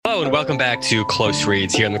Hello and welcome back to Close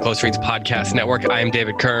Reads here on the Close Reads Podcast Network. I am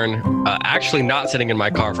David Kern, actually not sitting in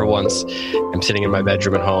my car for once. I'm sitting in my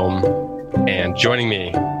bedroom at home, and joining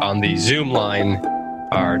me on the Zoom line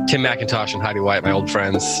are Tim McIntosh and Heidi White, my old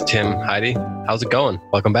friends. Tim, Heidi, how's it going?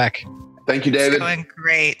 Welcome back. Thank you, David. It's going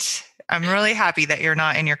great. I'm really happy that you're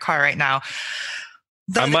not in your car right now.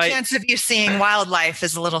 Though the chance of you seeing wildlife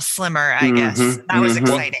is a little slimmer, I guess. That was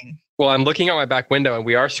exciting. Well, I'm looking out my back window, and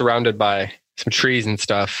we are surrounded by some trees and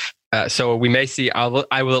stuff. So we may see, I will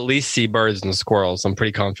at least see birds and squirrels. I'm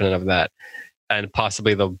pretty confident of that. And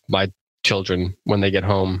possibly my children, when they get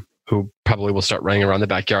home, who probably will start running around the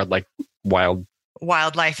backyard like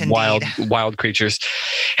wildlife indeed. Wild creatures.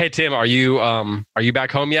 Hey, Tim, are you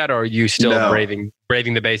back home yet, or are you still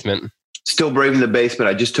braving the basement? Still braving the basement.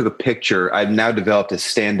 I just took a picture. I've now developed a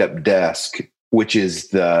stand-up desk, which is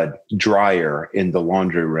the dryer in the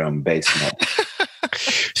laundry room basement.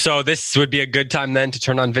 So this would be a good time then to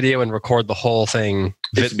turn on video and record the whole thing.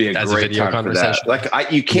 This would be a great time for that.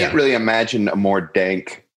 Like you can't really imagine a more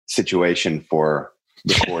dank situation for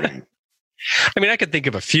recording. I mean, I could think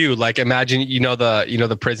of a few. Like, imagine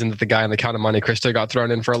the prison that the guy on the Count of Monte Cristo got thrown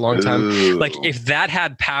in for a long time. Ooh. Like, if that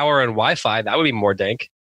had power and Wi-Fi, that would be more dank.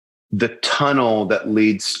 The tunnel that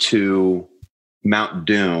leads to Mount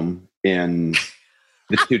Doom in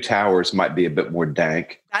the Two Towers might be a bit more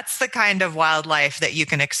dank. That's the kind of wildlife that you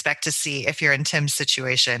can expect to see if you're in Tim's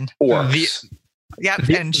situation. Orcs.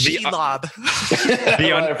 And Shelob.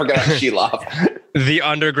 I forgot Shelob. The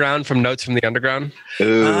Underground from Notes from the Underground.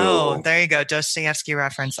 Ooh. Oh, there you go. Dostoevsky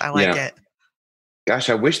reference. I like it.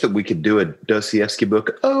 Gosh, I wish that we could do a Dostoevsky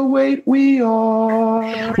book. Oh, wait, we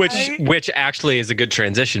are. Which actually is a good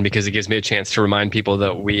transition, because it gives me a chance to remind people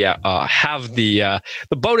that we have the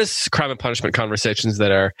bonus Crime and Punishment conversations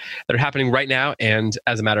that are happening right now. And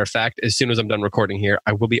as a matter of fact, as soon as I'm done recording here,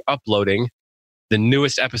 I will be uploading the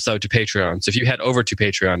newest episode to Patreon. So if you head over to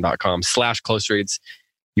patreon.com/closereads,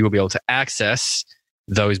 you will be able to access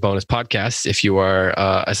those bonus podcasts if you are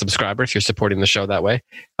a subscriber, if you're supporting the show that way.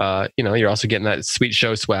 You're also getting that sweet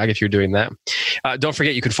show swag if you're doing that. Don't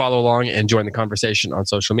forget, you can follow along and join the conversation on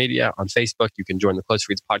social media. On Facebook, you can join the Close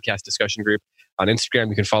Reads podcast discussion group. On Instagram,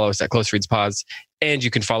 you can follow us at Close Reads Pods, and you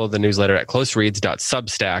can follow the newsletter at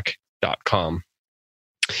closereads.substack.com.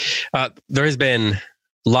 There has been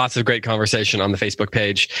lots of great conversation on the Facebook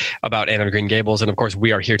page about Anne of Green Gables. And of course,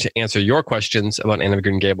 we are here to answer your questions about Anne of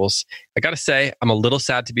Green Gables. I got to say, I'm a little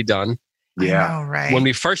sad to be done. Yeah. I know, right? When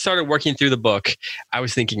we first started working through the book, I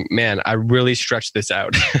was thinking, man, I really stretched this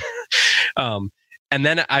out. And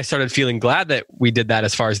then I started feeling glad that we did that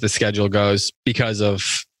as far as the schedule goes, because of,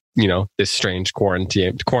 this strange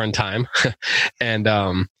quarantine. And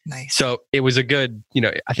nice. So it was I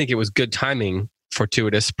think it was good timing,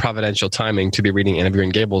 fortuitous, providential timing, to be reading Anne of Green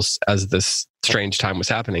Gables as this strange time was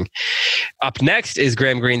happening. Up next is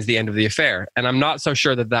Graham Greene's The End of the Affair. And I'm not so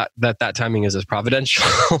sure that timing is as providential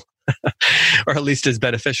or at least as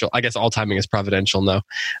beneficial. I guess all timing is providential, no.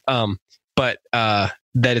 But that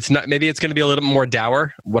it's not, maybe it's going to be a little more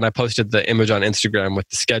dour. When I posted the image on Instagram with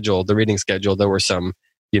the reading schedule, there were some,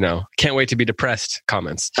 can't wait to be depressed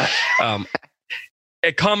comments.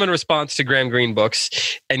 A common response to Graham Greene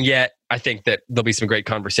books, and yet I think that there'll be some great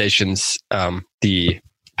conversations. The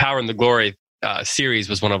Power and the Glory series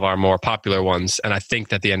was one of our more popular ones, and I think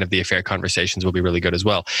that the End of the Affair conversations will be really good as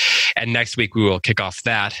well. And next week we will kick off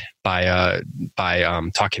that by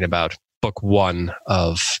talking about book 1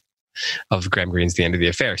 of Graham Greene's The End of the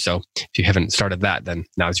Affair. So if you haven't started that, then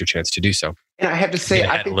now's your chance to do so. And I have to say,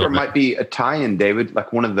 I think there might be a tie-in, David,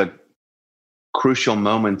 like one of the crucial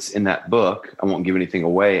moments in that book, I won't give anything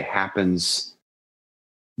away, happens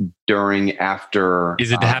after.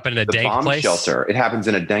 Is it happen in a dank bomb place? Shelter. It happens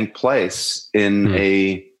in a dank place is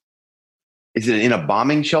it in a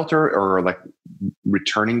bombing shelter, or like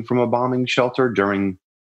returning from a bombing shelter during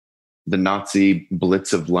the Nazi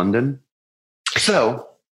Blitz of London? So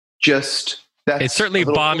it's certainly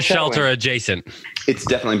bomb shelter adjacent. It's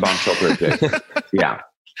definitely bomb shelter adjacent. Yeah.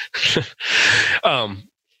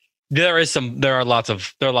 There are lots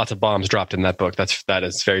of bombs dropped in that book. That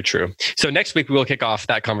is very true. So next week we will kick off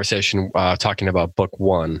that conversation talking about book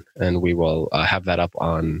 1, and we will have that up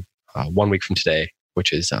on 1 week from today,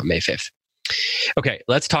 which is May 5th. Okay,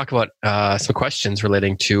 let's talk about some questions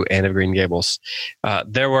relating to Anne of Green Gables.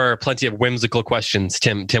 There were plenty of whimsical questions.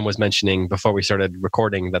 Tim was mentioning before we started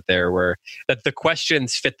recording that the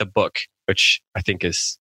questions fit the book, which I think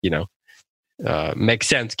is makes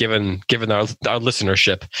sense given our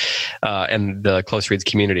listenership and the Close Reads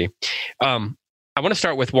community. I want to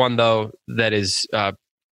start with one though that is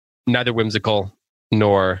neither whimsical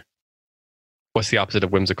nor what's the opposite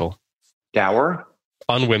of whimsical? Dour.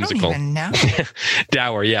 Unwhimsical. I don't even know.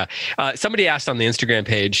 Dour, yeah. Somebody asked on the Instagram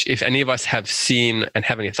page if any of us have seen and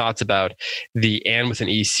have any thoughts about the Anne with an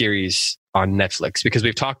E series on Netflix, because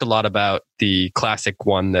we've talked a lot about the classic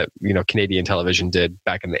one that, you know, Canadian television did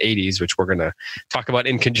back in the 80s, which we're going to talk about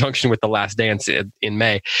in conjunction with The Last Dance in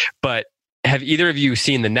May. But have either of you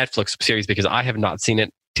seen the Netflix series? Because I have not seen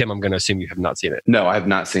it. Tim, I'm going to assume you have not seen it. No, I have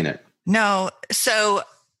not seen it. No. So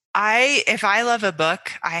if I love a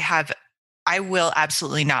book, I will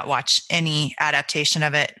absolutely not watch any adaptation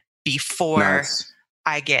of it before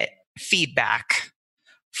I get feedback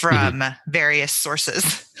from various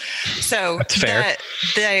sources. So that's fair.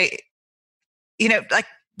 You know, like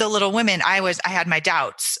the Little Women, I had my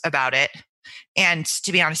doubts about it. And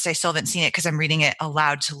to be honest, I still haven't seen it because I'm reading it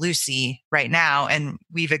aloud to Lucy right now. And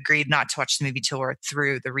we've agreed not to watch the movie till we're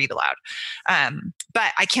through the read aloud.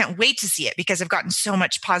 But I can't wait to see it because I've gotten so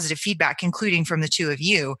much positive feedback, including from the two of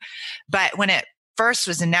you. But when it first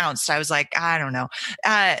was announced, I was like, I don't know.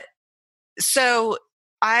 So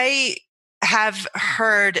I have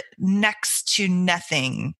heard next to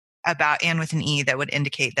nothing about Anne with an E that would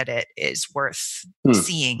indicate that it is worth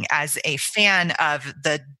seeing as a fan of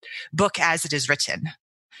the book as it is written.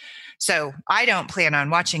 So I don't plan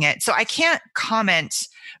on watching it. So I can't comment,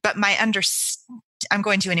 but I'm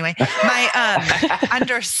going to anyway.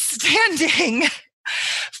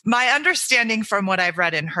 My understanding from what I've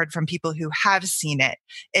read and heard from people who have seen it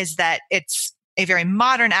is that it's a very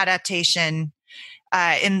modern adaptation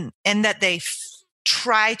in that they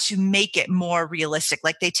try to make it more realistic.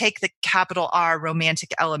 Like they take the capital R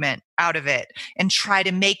romantic element out of it and try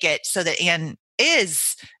to make it so that Anne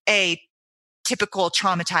is a typical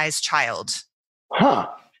traumatized child.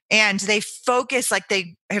 And they focus, like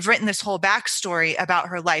they have written this whole backstory about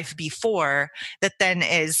her life before that then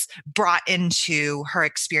is brought into her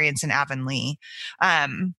experience in Avonlea.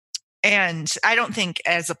 And I don't think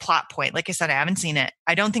as a plot point, like I said, I haven't seen it.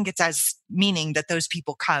 I don't think it's as meaning that those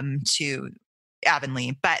people come to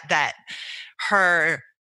Avonlea, but that her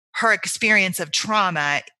experience of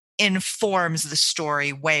trauma informs the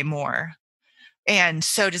story way more. And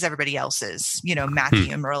so does everybody else's, you know,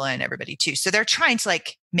 Matthew and Marilla and everybody too. So they're trying to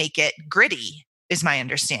like make it gritty is my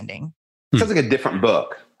understanding. Sounds like a different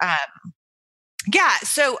book. Yeah.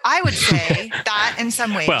 So I would say that in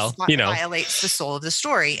some ways violates the soul of the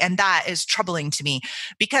story. And that is troubling to me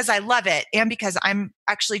because I love it. And because I'm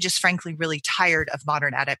actually just frankly really tired of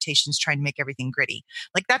modern adaptations trying to make everything gritty.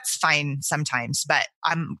 Like that's fine sometimes, but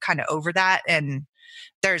I'm kind of over that. And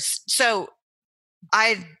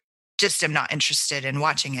I just am not interested in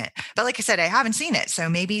watching it. But like I said, I haven't seen it. So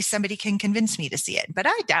maybe somebody can convince me to see it, but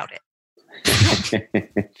I doubt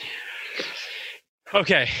it.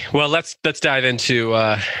 Okay, well, let's dive into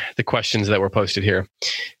the questions that were posted here.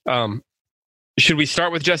 Should we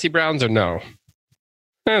start with Jesse Brown's or no?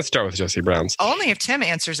 Let's start with Jesse Brown's. Only if Tim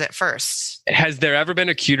answers it first. Has there ever been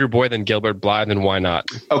a cuter boy than Gilbert Blythe, and why not?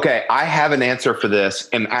 Okay, I have an answer for this,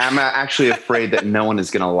 and I'm actually afraid that no one is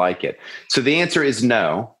going to like it. So the answer is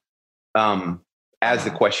no, as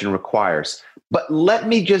the question requires. But let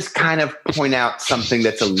me just kind of point out something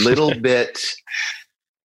that's a little bit...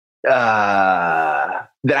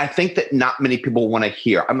 that I think that not many people want to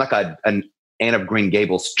hear. I'm like an Anne of Green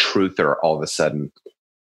Gables truther all of a sudden.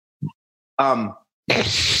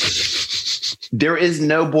 There is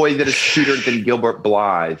no boy that is cuter than Gilbert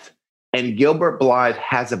Blythe. And Gilbert Blythe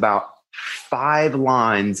has about 5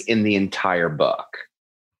 lines in the entire book.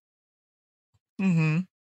 Mm-hmm.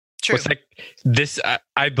 True. It's like this,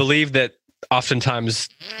 I believe that oftentimes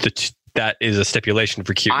that is a stipulation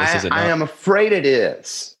for cuteness, is it not? I am afraid it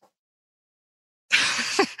is.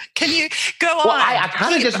 Can you go on? Well, I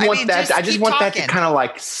kind of just want that. I just want that to kind of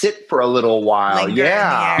like sit for a little while.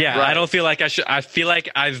 Yeah. Right. I don't feel like I should. I feel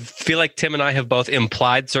like Tim and I have both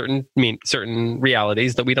implied certain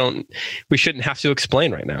realities that we shouldn't have to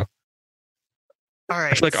explain right now. All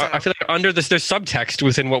right. I feel like under this, there's subtext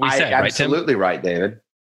within what we said, right, Tim? Absolutely right, David.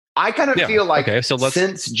 I kind of feel like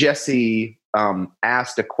since Jesse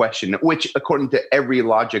asked a question, which according to every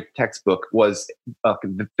logic textbook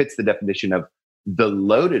fits the definition of the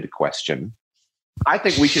loaded question, I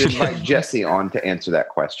think we should invite Jesse on to answer that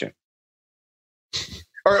question,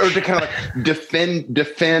 or to kind of like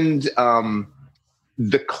defend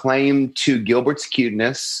the claim to Gilbert's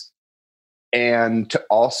cuteness, and to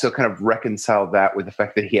also kind of reconcile that with the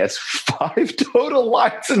fact that he has 5 total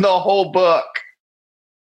lines in the whole book.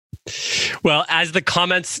 Well, as the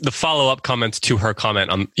follow-up comments to her comment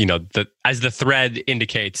on, as the thread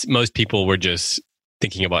indicates, most people were just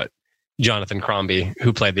thinking about Jonathan Crombie,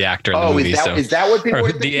 who played the actor in the movie. Is that what people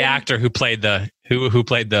were thinking? The actor who played the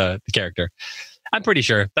character. I'm pretty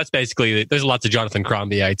sure that's basically. There's lots of Jonathan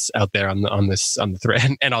Crombie'ites out there on the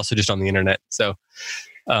thread, and also just on the internet. So,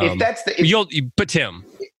 if that's but Tim,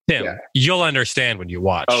 yeah. You'll understand when you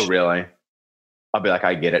watch. Oh, really? I'll be like,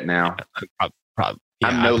 I get it now.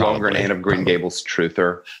 I'm no longer an Anne of Green Gables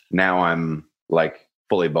truther. Now I'm like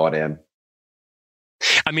fully bought in.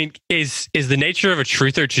 I mean, is the nature of a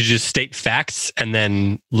truther to just state facts and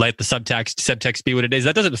then let the subtext be what it is?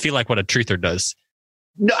 That doesn't feel like what a truther does.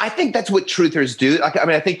 No, I think that's what truthers do.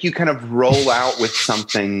 I think you kind of roll out with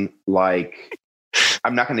something like,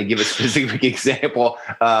 I'm not going to give a specific example.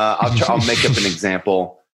 I'll make up an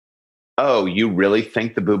example. Oh, you really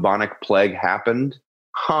think the bubonic plague happened?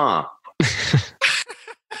 Huh.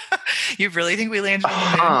 You really think we landed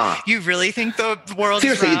on the moon? You really think the world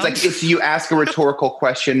Seriously, is round? it's like if you ask a rhetorical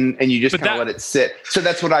question and you just kind of let it sit. So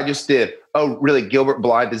that's what I just did. Oh, really? Gilbert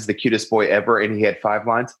Blythe is the cutest boy ever, and he had 5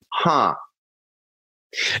 lines? Huh.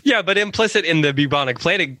 Yeah, but implicit in the bubonic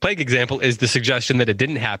plague example is the suggestion that it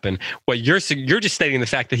didn't happen. Well, you're just stating the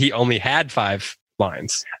fact that he only had 5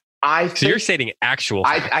 lines. So you're stating actual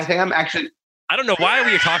facts. I think I'm actually... I don't know. Why are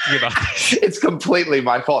we talking about this? It's completely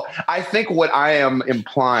my fault. I think what I am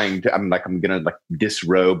implying, I'm going to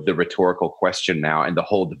disrobe the rhetorical question now, and the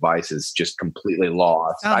whole device is just completely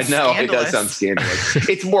lost. Sounds I know scandalous. It does sound scandalous.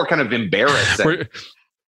 It's more kind of embarrassing.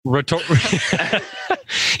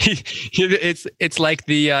 It's like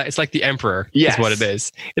the emperor. Yes. Is what it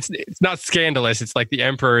is. It's not scandalous. It's like the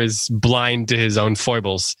emperor is blind to his own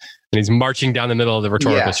foibles, and he's marching down the middle of the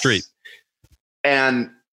rhetorical street.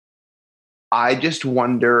 And I just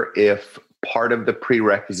wonder if part of the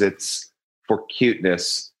prerequisites for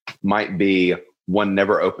cuteness might be one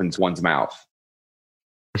never opens one's mouth.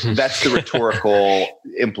 That's the rhetorical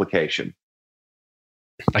implication.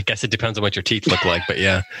 I guess it depends on what your teeth look like, but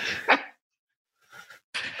yeah.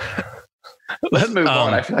 Let's move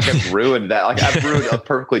on. I feel like I've ruined that. Like I've ruined a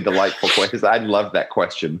perfectly delightful question. I love that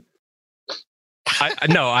question.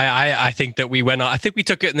 I think that we went on. I think we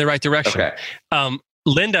took it in the right direction. Okay.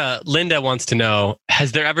 Linda wants to know,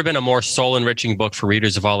 has there ever been a more soul-enriching book for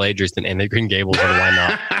readers of all ages than Anne of Green Gables, and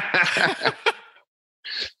why not?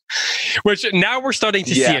 Which now we're starting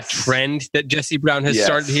to see a trend that Jesse Brown has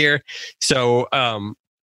started here. So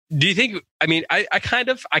do you think, I mean, I kind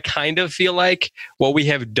of feel like what we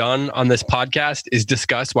have done on this podcast is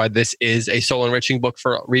discuss why this is a soul-enriching book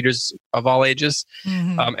for readers of all ages.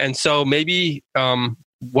 Mm-hmm. And so maybe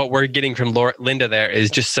what we're getting from Linda there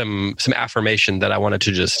is just some affirmation that I wanted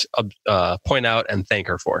to just point out and thank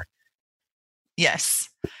her for. Yes.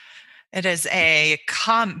 It is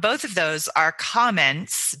both of those are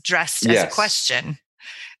comments dressed as a question.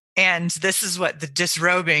 And this is what the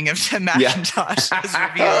disrobing of Tim McIntosh has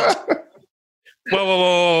revealed.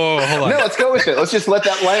 Whoa, hold on. No, let's go with it. Let's just let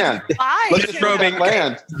that land. Disrobing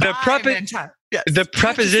land. The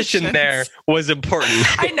preposition there was important.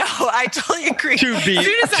 I know. I totally agree.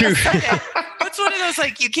 It's one of those,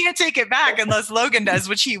 like, you can't take it back unless Logan does,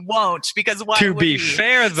 which he won't, because why To would be he?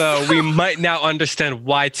 fair, though, we might now understand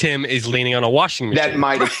why Tim is leaning on a washing machine. That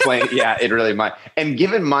might explain. Yeah, it really might. And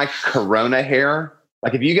given my Corona hair,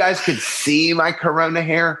 like if you guys could see my Corona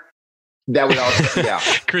hair, that would also, yeah.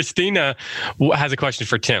 Christina has a question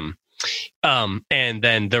for Tim. And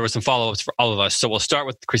then there were some follow-ups for all of us. So we'll start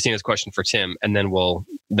with Christina's question for Tim, and then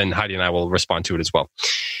Heidi and I will respond to it as well.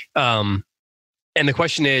 And the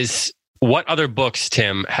question is, what other books,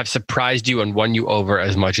 Tim, have surprised you and won you over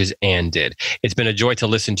as much as Anne did? It's been a joy to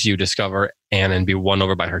listen to you discover Anne and be won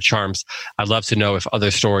over by her charms. I'd love to know if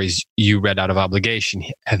other stories you read out of obligation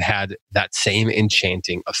have had that same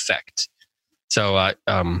enchanting effect. So,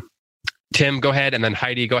 Tim, go ahead, and then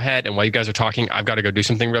Heidi, go ahead. And while you guys are talking, I've got to go do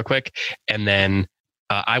something real quick. And then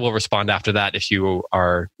I will respond after that if you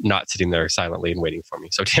are not sitting there silently and waiting for me.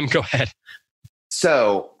 So, Tim, go ahead.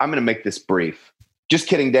 So I'm going to make this brief. Just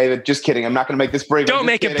kidding, David. Just kidding. I'm not going to make this brief. Don't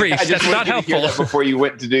make it brief. That's not helpful. That before you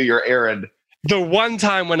went to do your errand. The one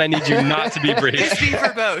time when I need you not to be brief. Just be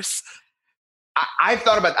verbose. I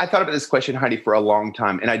thought about this question, Heidi, for a long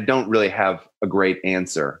time, and I don't really have a great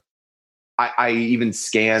answer. I even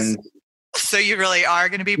scanned. So you really are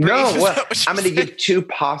going to be brief? No, well, I'm going to give 2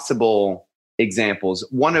 possible examples.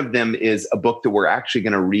 One of them is a book that we're actually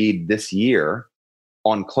going to read this year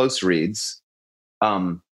on Close Reads.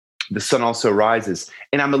 The Sun Also Rises.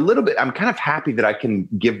 And I'm kind of happy that I can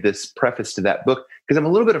give this preface to that book, because I'm a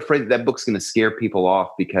little bit afraid that book's going to scare people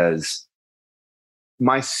off, because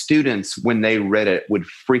my students, when they read it, would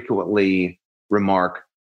frequently remark,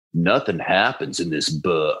 nothing happens in this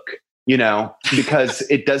book, because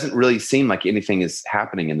it doesn't really seem like anything is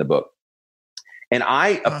happening in the book. And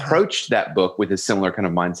I approached that book with a similar kind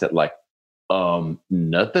of mindset, like,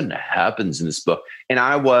 nothing happens in this book. And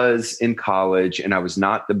I was in college and I was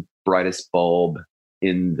not the brightest bulb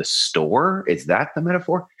in the store. Is that the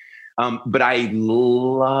metaphor? But I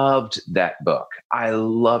loved that book.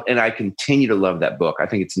 And I continue to love that book. I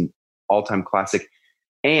think it's an all-time classic.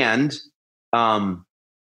 And I'll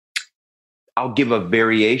give a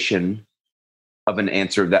variation of an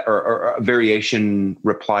answer that, or a variation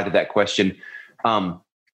reply to that question.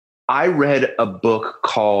 I read a book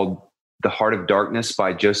called The Heart of Darkness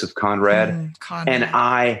by Joseph Conrad, and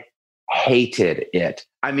I hated it.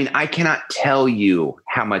 I mean, I cannot tell you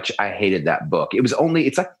how much I hated that book.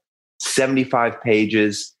 It's like 75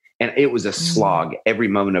 pages, and it was a slog. Every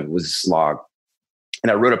moment of it was a slog. And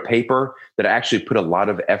I wrote a paper that I actually put a lot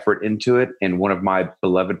of effort into it. And one of my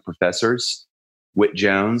beloved professors, Whit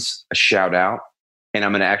Jones, a shout out. And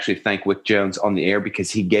I'm going to actually thank Whit Jones on the air because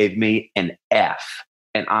he gave me an F,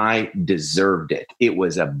 and I deserved it. It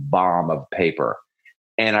was a bomb of paper.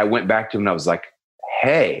 And I went back to him and I was like,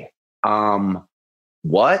 hey,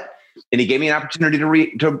 what? And he gave me an opportunity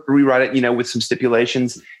to rewrite it, with some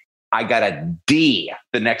stipulations. I got a D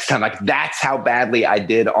the next time. Like, that's how badly I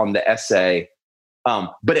did on the essay.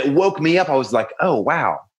 But it woke me up. I was like, oh,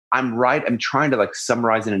 wow, I'm right. I'm trying to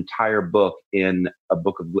summarize an entire book in a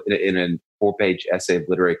 4-page essay of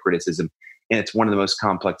literary criticism. And it's one of the most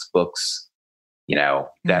complex books,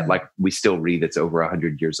 that we still read, that's over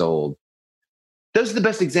 100 years old. Those are the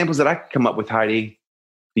best examples that I could come up with, Heidi.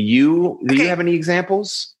 Do you have any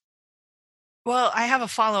examples? Well, I have a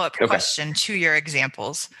follow-up question to your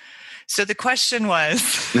examples. So the question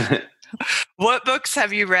was, what books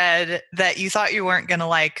have you read that you thought you weren't going to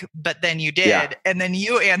like, but then you did? Yeah. And then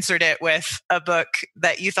you answered it with a book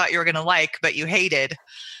that you thought you were going to like, but you hated.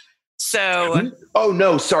 So, oh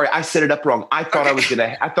no, sorry, I set it up wrong. I thought I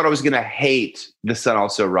was gonna hate The Sun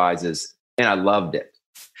Also Rises, and I loved it.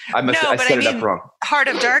 I set it up wrong. Heart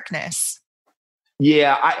of Darkness.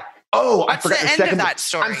 Yeah, I forgot the end of that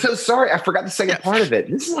story. I'm so sorry, I forgot the second part of it.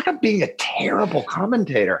 This is like I'm being a terrible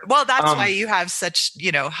commentator. Well, that's why you have such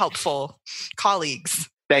helpful colleagues.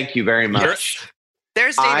 Thank you very much.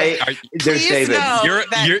 There's David. There's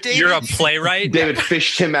David. You're a playwright. David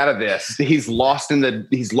fished him out of this. He's lost in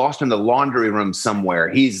the laundry room somewhere.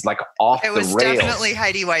 He's off the rails. It was definitely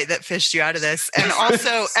Heidi White that fished you out of this. And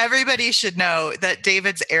also, everybody should know that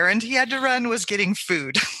David's errand he had to run was getting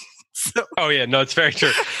food. So. Oh yeah, no, it's very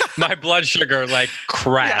true. My blood sugar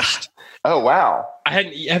crashed. Yeah. Oh wow! I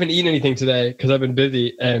haven't eaten anything today because I've been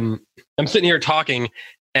busy, and I'm sitting here talking,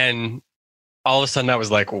 and all of a sudden I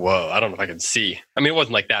was like, whoa, I don't know if I can see. I mean, it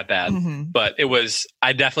wasn't that bad, but it was,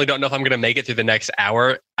 I definitely don't know if I'm going to make it through the next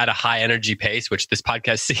hour at a high energy pace, which this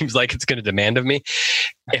podcast seems like it's going to demand of me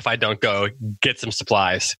if I don't go get some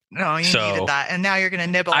supplies. No, you needed that. And now you're going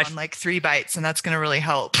to nibble on 3 bites, and that's going to really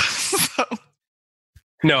help.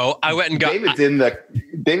 No, I went and got... David's in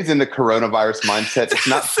the coronavirus mindset. It's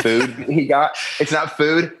not food he got. It's not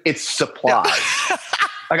food. It's supplies. No.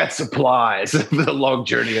 I got supplies for the long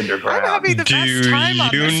journey underground. I'm having the best time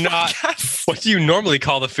on this podcast. What do you normally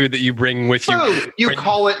call the food that you bring with you? You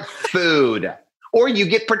call it food. Or you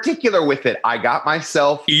get particular with it. I got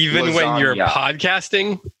myself Even lasagna. When you're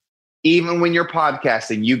podcasting? Even when you're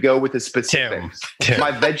podcasting, you go with the specifics. Tim.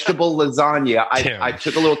 My vegetable lasagna. I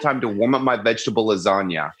took a little time to warm up my vegetable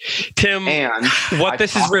lasagna. Tim, and what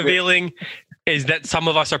this is revealing is that some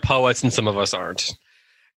of us are poets and some of us aren't.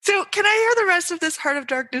 So can I hear the rest of this Heart of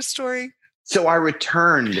Darkness story? So I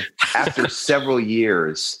returned after several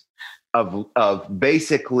years of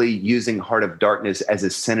basically using Heart of Darkness as a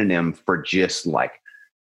synonym for just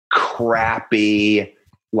crappy,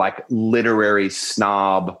 literary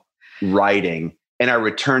snob writing. And I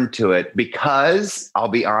returned to it because, I'll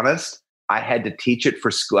be honest, I had to teach it for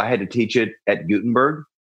school. I had to teach it at Gutenberg.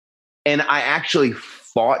 And I actually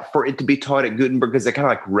fought for it to be taught at Gutenberg because I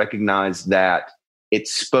kind of recognized that it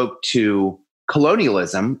spoke to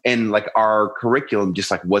colonialism, and our curriculum just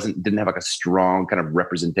didn't have a strong kind of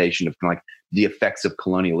representation of the effects of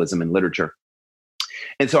colonialism in literature.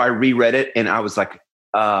 And so I reread it and I was like,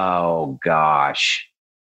 oh gosh,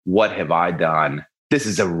 what have I done? This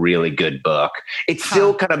is a really good book. It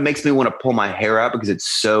still kind of makes me want to pull my hair out because it's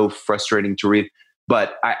so frustrating to read,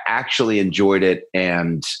 but I actually enjoyed it.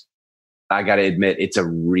 And I got to admit, it's a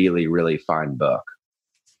really, really fine book.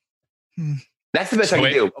 That's the best I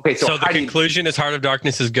can do. Okay, so the conclusion is Heart of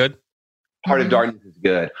Darkness is good? Heart of Darkness is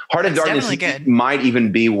good. Heart of Darkness might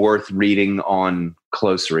even be worth reading on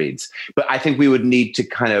close reads. But I think we would need to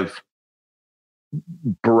kind of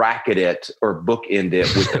bracket it or bookend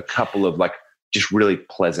it with a couple of just really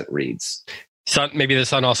pleasant reads. Maybe The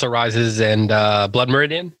Sun Also Rises and Blood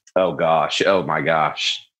Meridian? Oh gosh. Oh my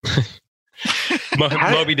gosh.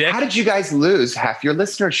 Moby Dick. How did you guys lose half your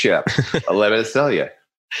listenership? Let us tell you.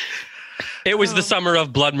 It was the summer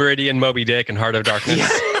of Blood Meridian, Moby Dick, and Heart of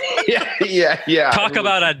Darkness. Yeah. Talk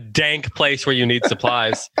about a dank place where you need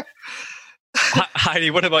supplies.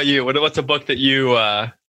 Heidi, what about you? What's a book that you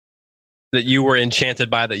were enchanted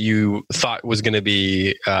by that you thought was going to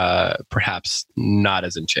be perhaps not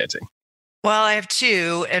as enchanting? Well, I have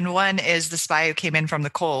two, and one is The Spy Who Came In From the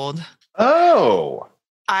Cold. Oh,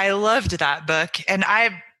 I loved that book, and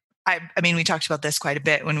I mean, we talked about this quite a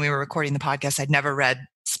bit when we were recording the podcast. I'd never read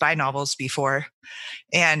spy novels before,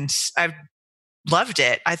 and I loved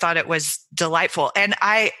it. I thought it was delightful, and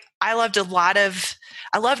I loved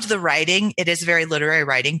I loved the writing. It is very literary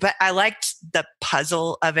writing, but I liked the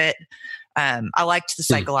puzzle of it. I liked the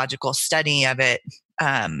psychological study of it.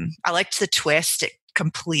 I liked the twist. It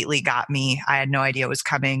completely got me. I had no idea it was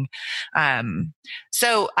coming.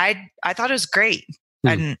 So I thought it was great.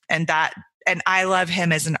 And I love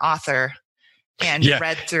him as an author, and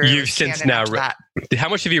read through. You've since now read. How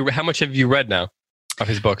much have you read now of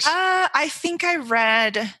his books? I think I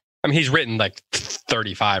read. I mean, he's written like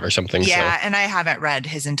 35 or something. Yeah, so. And I haven't read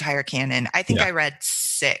his entire canon. I think I read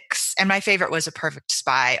 6, and my favorite was A Perfect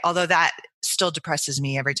Spy. Although that still depresses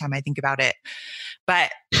me every time I think about it.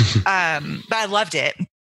 But I loved it.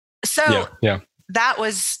 So that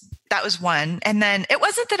was one. And then it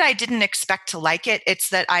wasn't that I didn't expect to like it. It's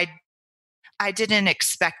that I didn't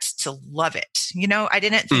expect to love it. You know, I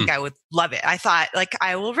didn't think I would love it. I thought, like,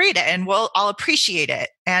 I will read it and I'll appreciate it.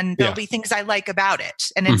 And there'll be things I like about it.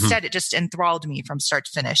 And instead it just enthralled me from start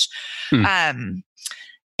to finish.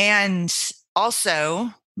 And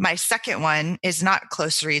also my second one is not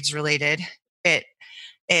close reads related. It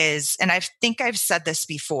is, and I think I've said this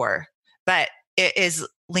before, but it is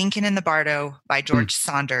Lincoln in the Bardo by George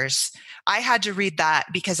Saunders. I had to read that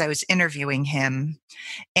because I was interviewing him,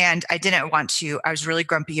 and I didn't want to. I was really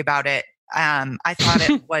grumpy about it. I thought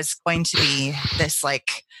it was going to be this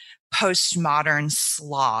like postmodern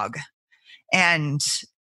slog, and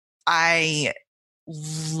I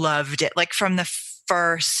loved it. Like from the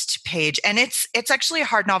first page, and it's actually a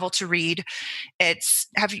hard novel to read. It's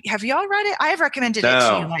have you all read it? I have recommended it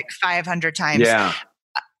to you like 500 times. Yeah,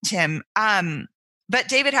 Tim. But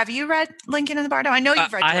David, have you read Lincoln in the Bardo? I know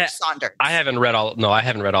you've read George Saunders. I haven't read all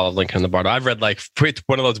of Lincoln in the Bardo. I've read like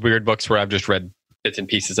one of those weird books where I've just read bits and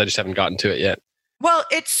pieces. I just haven't gotten to it yet. Well,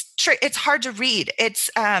 it's hard to read. It's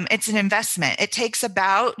an investment. It takes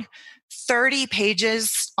about 30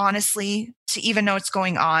 pages, honestly, to even know what's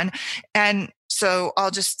going on. And so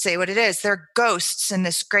I'll just say what it is. There are ghosts in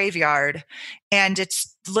this graveyard, and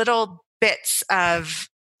it's little bits of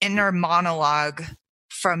inner monologue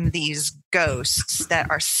from these ghosts that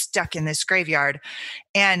are stuck in this graveyard.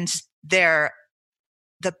 And the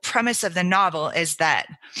premise of the novel is that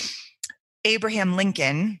Abraham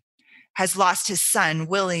Lincoln has lost his son,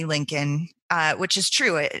 Willie Lincoln, which is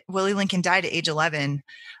true. Willie Lincoln died at age 11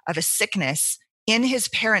 of a sickness in his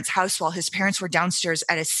parents' house while his parents were downstairs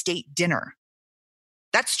at a state dinner.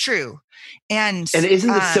 That's true. And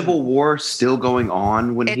isn't the Civil War still going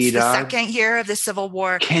on when he died? It's the second year of the Civil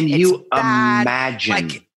War. Can you imagine?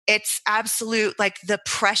 Like, it's absolute, like the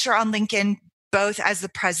pressure on Lincoln, both as the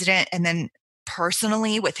president and then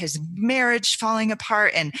personally with his marriage falling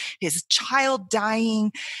apart and his child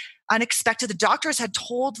dying unexpected. The doctors had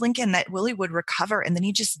told Lincoln that Willie would recover, and then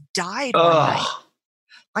he just died one night.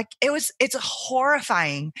 Like it's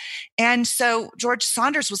horrifying. And so George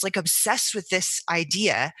Saunders was like obsessed with this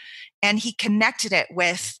idea, and he connected it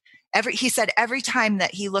with he said every time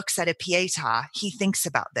that he looks at a Pietà, he thinks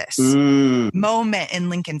about this moment in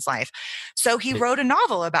Lincoln's life. So he wrote a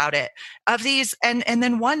novel about it, of these. And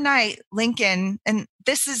then one night Lincoln, and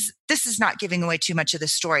this is not giving away too much of the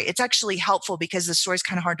story. It's actually helpful because the story is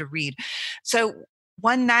kind of hard to read. So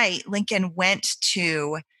one night Lincoln went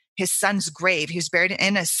to his son's grave. He was buried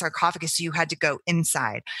in a sarcophagus, so you had to go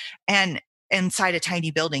inside a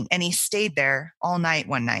tiny building. And he stayed there all night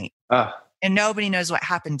one night. And nobody knows what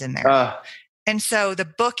happened in there. And so the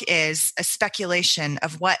book is a speculation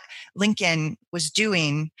of what Lincoln was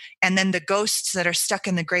doing. And then the ghosts that are stuck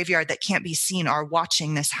in the graveyard that can't be seen are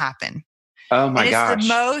watching this happen. Oh my gosh. It's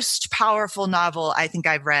the most powerful novel I think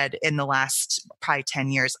I've read in the last probably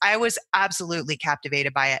 10 years. I was absolutely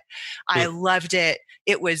captivated by it. I loved it.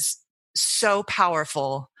 It was so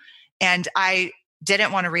powerful. And I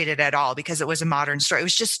didn't want to read it at all because it was a modern story. It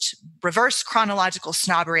was just reverse chronological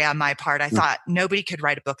snobbery on my part. I thought nobody could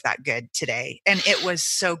write a book that good today. And it was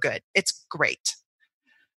so good. It's great.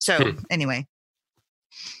 So anyway.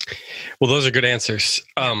 Well, those are good answers.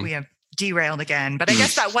 We have derailed again, but I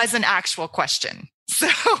guess that was an actual question. So,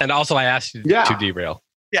 and also I asked you to derail.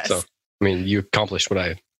 Yes. So I mean, you accomplished what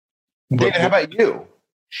I. David, how about you?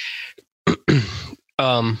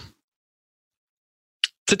 It's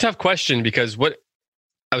a tough question because what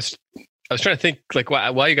I was trying to think, like,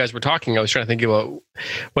 while you guys were talking, I was trying to think about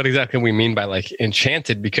what exactly we mean by like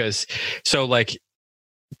enchanted, because so like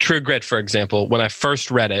True Grit, for example, when I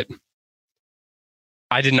first read it,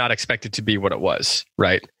 I did not expect it to be what it was,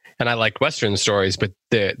 right? And I liked Western stories, but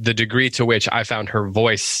the degree to which I found her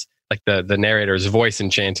voice, like the narrator's voice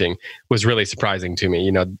enchanting, was really surprising to me.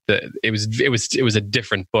 You know, it was a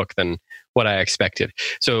different book than what I expected.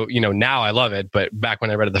 So, you know, now I love it, but back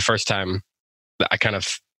when I read it the first time,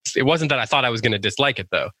 it wasn't that I thought I was going to dislike it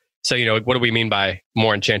though. So, you know, what do we mean by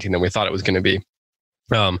more enchanting than we thought it was going to be?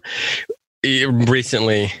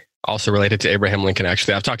 Recently, also related to Abraham Lincoln,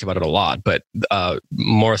 actually, I've talked about it a lot, but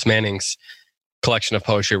Morris Manning's collection of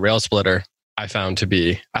poetry, Rail Splitter, I found to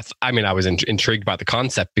be, I was intrigued by the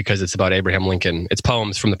concept because it's about Abraham Lincoln. It's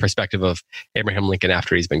poems from the perspective of Abraham Lincoln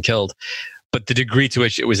after he's been killed. But the degree to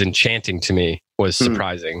which it was enchanting to me was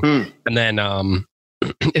surprising. And then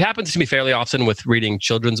it happens to me fairly often with reading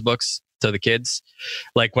children's books to the kids.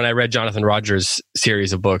 Like when I read Jonathan Rogers'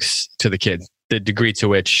 series of books to the kids, the degree to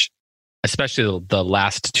which, especially the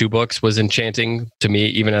last two books, was enchanting to me,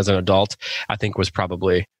 even as an adult, I think was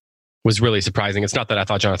really surprising. It's not that I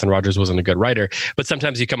thought Jonathan Rogers wasn't a good writer, but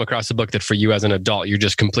sometimes you come across a book that for you as an adult, you're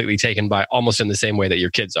just completely taken by, almost in the same way that your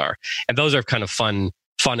kids are. And those are kind of fun,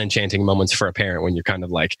 enchanting moments for a parent when you're kind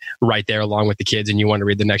of like right there along with the kids and you want to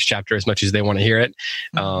read the next chapter as much as they want to hear it.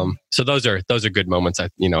 So those are good moments. I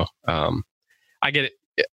get it.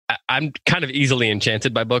 I'm kind of easily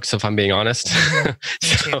enchanted by books, if I'm being honest.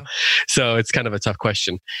 So it's kind of a tough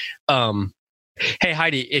question. Hey,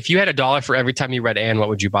 Heidi, if you had $1 for every time you read Anne, what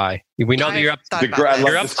would you buy? We know that you're up. I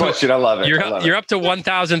love this question. I love it. You're up to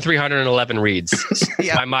 1,311 reads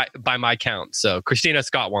by my count. So Christina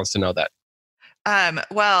Scott wants to know that.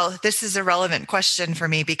 Well, this is a relevant question for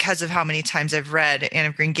me because of how many times I've read Anne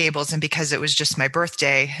of Green Gables and because it was just my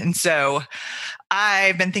birthday. And so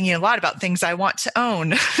I've been thinking a lot about things I want to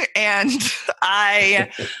own. And I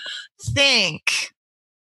think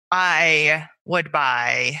I would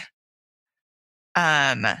buy,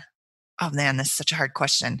 oh man, this is such a hard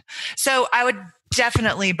question. So I would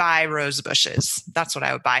definitely buy rose bushes. That's what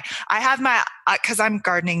I would buy. I have because I'm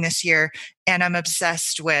gardening this year and I'm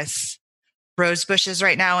obsessed with rose bushes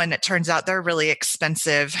right now. And it turns out they're really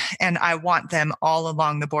expensive and I want them all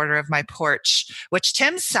along the border of my porch, which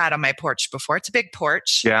Tim's sat on my porch before. It's a big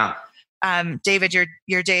porch. Yeah. David, your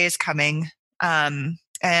day is coming. And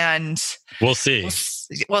we'll see.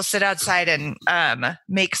 We'll sit outside and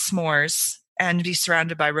make s'mores and be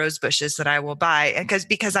surrounded by rose bushes that I will buy. And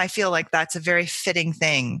because I feel like that's a very fitting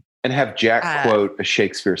thing. And have Jack quote a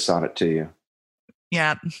Shakespeare sonnet to you.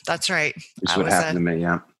 Yeah, that's right. That's what happened to me.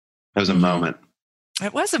 Yeah. That was a moment.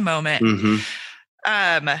 It was a moment.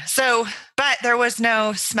 But there was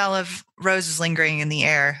no smell of roses lingering in the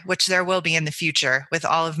air, which there will be in the future with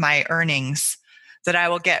all of my earnings that I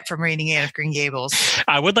will get from reading Anne of Green Gables.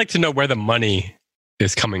 I would like to know where the money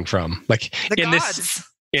is coming from. Like in this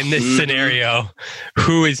scenario,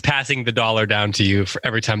 who is passing the dollar down to you for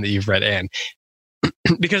every time that you've read Anne?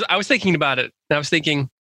 Because I was thinking about it and I was thinking,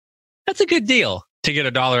 that's a good deal to get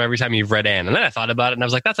 $1 every time you've read Anne. And then I thought about it and I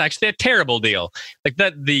was like, that's actually a terrible deal. Like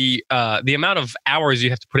that the amount of hours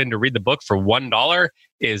you have to put in to read the book for $1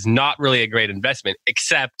 is not really a great investment,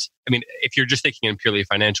 except, I mean, if you're just thinking in purely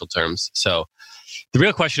financial terms. So the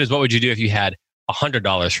real question is, what would you do if you had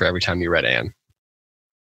 $100 for every time you read Anne?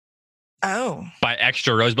 Oh. Buy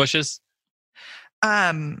extra rose bushes?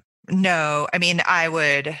 No, I mean, I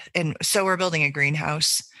would, and so we're building a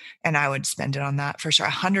greenhouse and I would spend it on that for sure.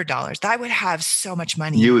 $100. I would have so much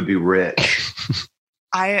money. You would be rich.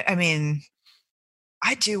 I mean,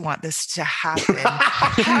 I do want this to happen.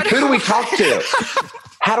 Who do we talk to?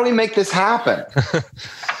 How do we make this happen?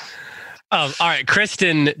 All right.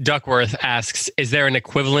 Kristen Duckworth asks, is there an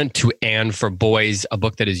equivalent to Anne for boys, a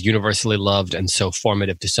book that is universally loved and so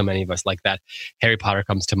formative to so many of us like that? Harry Potter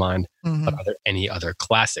comes to mind. But are there any other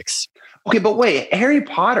classics? Okay, but wait, Harry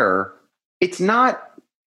Potter, it's not...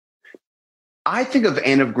 I think of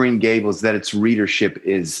Anne of Green Gables that its readership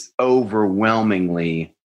is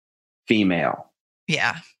overwhelmingly female.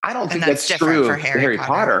 Yeah. I don't think that's true for Harry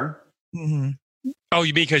Potter. Oh,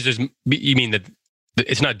 you mean because you mean that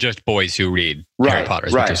it's not just boys who read Harry Potter,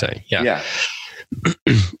 is what you're saying. Yeah.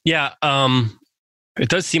 Yeah. It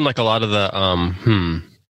does seem like a lot of the,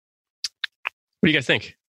 what do you guys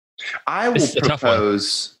think? I will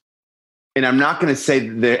propose, and I'm not going to say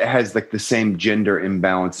that it has like the same gender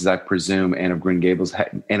imbalance as I presume Anne of Green Gables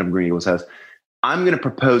has. I'm going to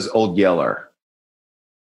propose Old Yeller.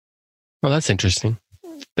 Oh, that's interesting.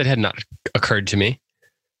 That had not occurred to me.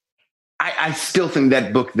 I still think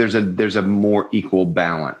that book, there's a more equal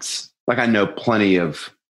balance. Like, I know plenty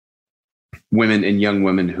of women and young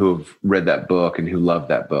women who have read that book and who love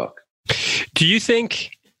that book. Do you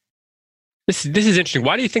think this is interesting?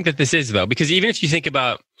 Why do you think that this is, though? Because even if you think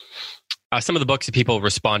about some of the books that people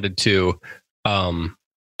responded to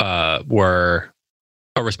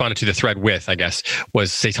responded to the thread with, I guess,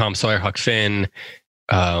 was, say, Tom Sawyer, Huck Finn,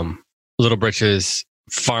 Little Britches,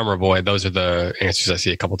 Farmer Boy. Those are the answers I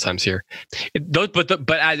see a couple times here.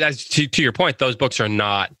 But as to your point, those books are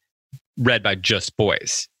not read by just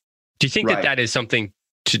boys. Do you think that is something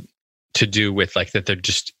to do with, like, that they're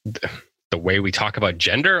just the way we talk about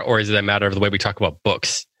gender, or is it a matter of the way we talk about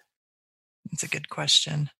books? That's a good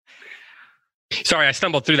question. Sorry, I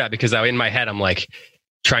stumbled through that because in my head I'm like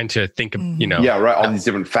trying to think of, Yeah, right. All these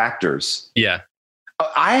different factors. Yeah.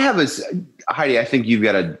 I have Heidi, I think you've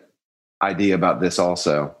got an idea about this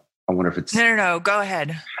also. I wonder if it's... No. Go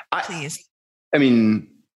ahead, please. I mean,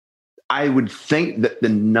 I would think that the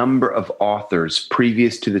number of authors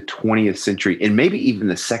previous to the 20th century, and maybe even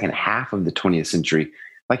the second half of the 20th century,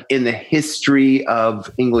 like in the history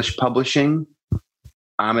of English publishing,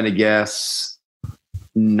 I'm going to guess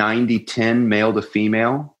 90-10 male to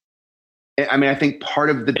female. I mean, I think part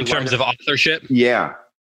of the... In terms of authorship? Yeah.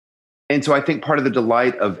 And so I think part of the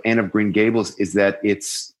delight of Anne of Green Gables is that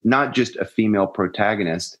it's not just a female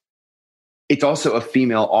protagonist. It's also a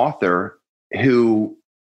female author who,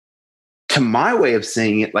 to my way of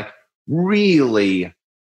seeing it, like, really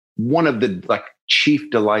one of the like chief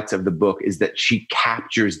delights of the book is that she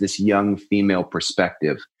captures this young female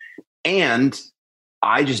perspective. And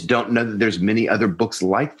I just don't know that there's many other books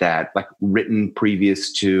like that, like written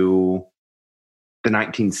previous to the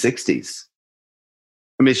 1960s.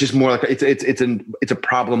 I mean, it's just more like it's a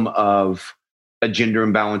problem of a gender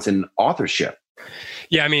imbalance in authorship.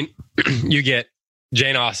 Yeah, I mean, you get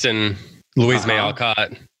Jane Austen, Louise May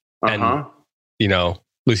Alcott, and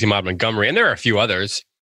Lucy Maud Montgomery, and there are a few others,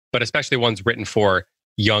 but especially ones written for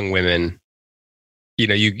young women.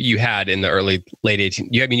 You had in the late 18.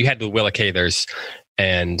 You had the Willa Cathers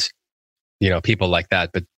and people like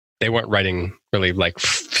that, but they weren't writing really like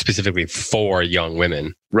specifically for young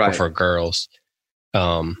women or for girls.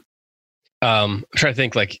 I'm trying to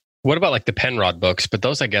think, like, what about like the Penrod books? But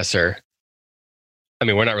those, I guess, those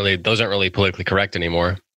aren't really politically correct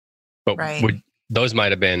anymore. But those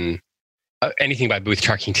might have been anything by Booth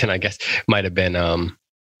Tarkington, I guess, might have been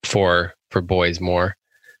for boys more.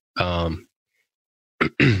 Well,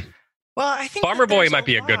 I think Farmer Boy might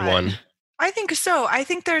be a good one. I think so. I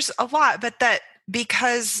think there's a lot, but that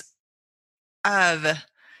because of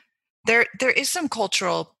there is some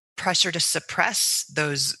cultural pressure to suppress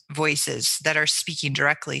those voices that are speaking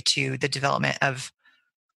directly to the development of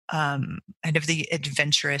kind of the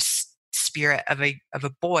adventurous spirit of a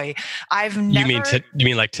boy. You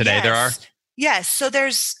mean like today? Yes, there are? Yes. So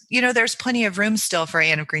there's plenty of room still for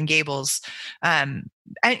Anne of Green Gables.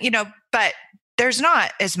 But there's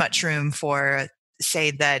not as much room for,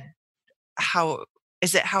 say, that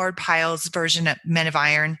Howard Pyle's version of Men of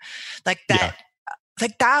Iron, like that. Yeah.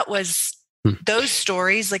 Like that was those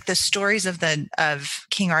stories, like the stories of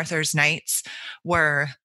King Arthur's knights, were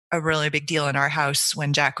a really big deal in our house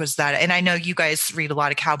when Jack was that. And I know you guys read a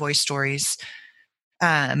lot of cowboy stories,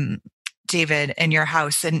 David, in your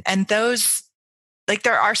house, and those, like,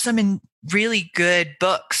 there are some really good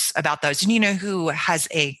books about those. And who has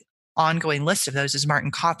a ongoing list of those is Martin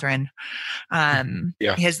Cawthron.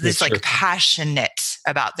 He has this like passionate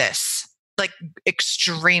about this, like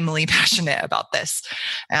extremely passionate about this.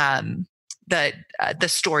 The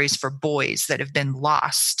stories for boys that have been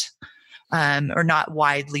lost or not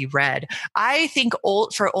widely read. I think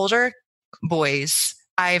for older boys,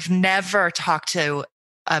 I've never talked to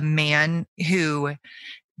a man who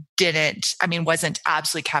wasn't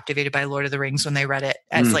absolutely captivated by Lord of the Rings when they read it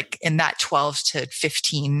as like in that 12 to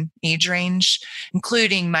 15 age range,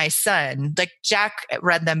 including my son. Like Jack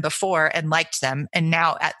read them before and liked them. And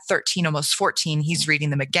now at 13, almost 14, he's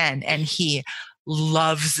reading them again and he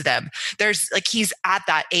loves them. There's like, he's at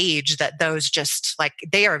that age that those just like,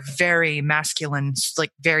 they are very masculine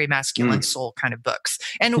soul kind of books.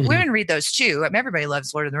 And women read those too. I mean, everybody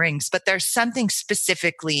loves Lord of the Rings, but there's something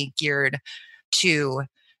specifically geared to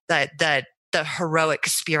the heroic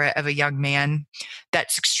spirit of a young man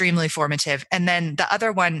that's extremely formative. And then the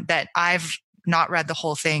other one that I've not read the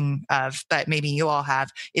whole thing of, but maybe you all have,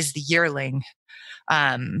 is The Yearling.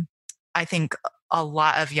 I think a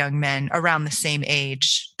lot of young men around the same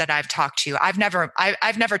age that I've talked to, I've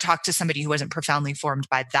never talked to somebody who wasn't profoundly formed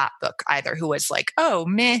by that book either, who was like, oh,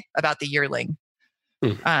 meh about The Yearling.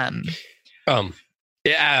 Yeah,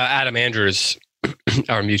 Adam Andrews,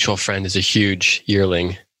 our mutual friend, is a huge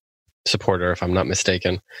Yearling supporter, if I'm not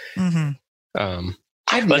mistaken.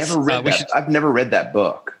 I've never read that. I've never read that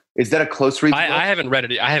book. Is that a close read? I haven't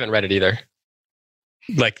read it. I haven't read it either.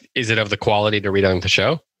 Like, is it of the quality to read on the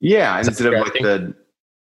show? Yeah, and instead of like the.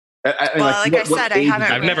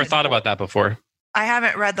 I've never thought about that before. I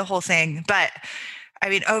haven't read the whole thing, but I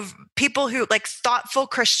mean, of people who like thoughtful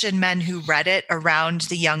Christian men who read it around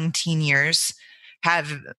the young teen years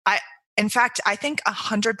in fact, I think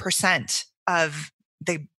 100% of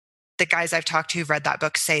the guys I've talked to who've read that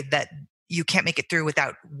book say that you can't make it through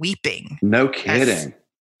without weeping. No kidding.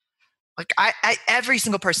 Like every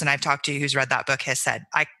single person I've talked to who's read that book has said,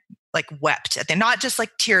 I like wept. They're not just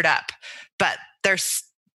like teared up, but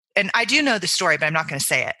and I do know the story, but I'm not going to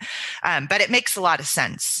say it. But it makes a lot of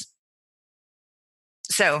sense.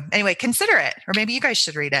 So anyway, consider it, or maybe you guys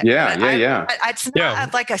should read it. Yeah. It's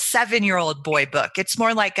not like a 7-year-old boy book. It's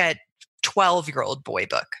more like a 12-year-old boy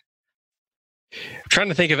book. I'm trying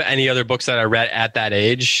to think of any other books that I read at that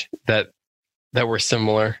age that were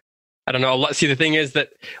similar. I don't know. See, the thing is that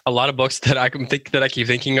a lot of books that I keep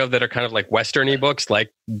thinking of that are kind of like Western-y books,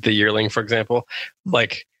 like The Yearling, for example,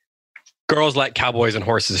 like girls like cowboys and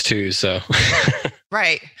horses too. So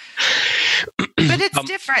right. But it's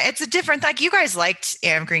different. It's a different, like you guys liked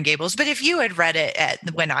Anne of Green Gables, but if you had read it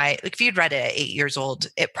if you'd read it at 8 years old,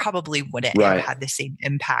 it probably wouldn't have had the same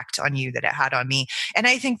impact on you that it had on me. And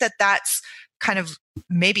I think that that's kind of,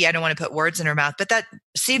 maybe I don't want to put words in her mouth, but that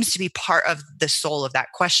seems to be part of the soul of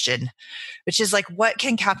that question, which is like, what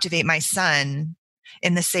can captivate my son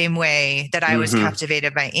in the same way that I was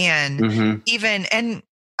captivated by Anne? Even, and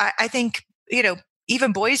I think,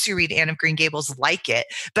 even boys who read Anne of Green Gables like it,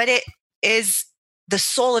 but it is the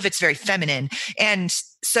soul of it's very feminine. And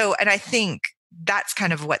I think that's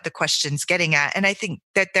kind of what the question's getting at. And I think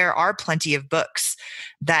that there are plenty of books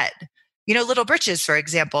that, Little Britches, for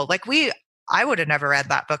example, like I would have never read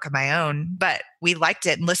that book on my own, but we liked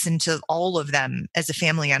it and listened to all of them as a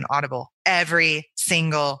family on Audible, every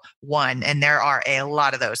single one. And there are a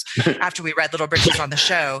lot of those after we read Little Britches on the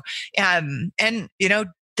show. And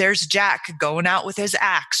there's Jack going out with his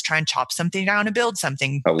axe, trying to chop something down and build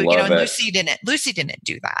something. But, Lucy didn't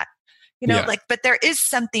do that. But there is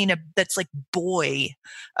something that's like boy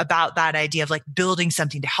about that idea of like building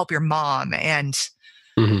something to help your mom. And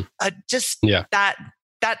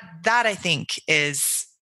that I think is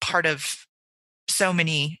part of so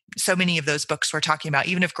many of those books we're talking about,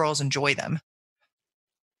 even if girls enjoy them.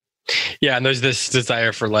 Yeah. And there's this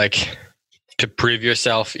desire for like to prove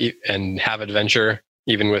yourself and have adventure,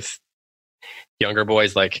 even with younger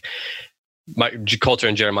boys. Like Coulter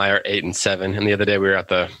and Jeremiah are 8 and 7. And the other day we were at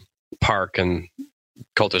the park and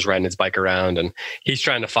Coulter's riding his bike around and he's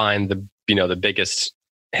trying to find the biggest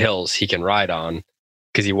hills he can ride on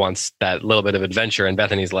because he wants that little bit of adventure. And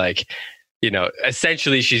Bethany's like,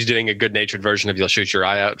 essentially she's doing a good-natured version of You'll Shoot Your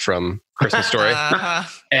Eye Out from Christmas Story.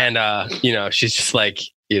 And, she's just like,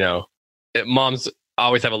 moms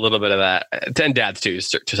always have a little bit of that, and dads too,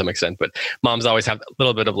 to some extent, but moms always have a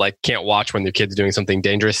little bit of like, can't watch when their kid's doing something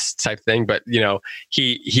dangerous type thing. But,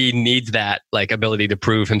 he needs that like ability to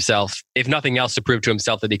prove himself, if nothing else, to prove to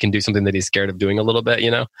himself that he can do something that he's scared of doing a little bit,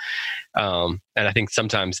 and I think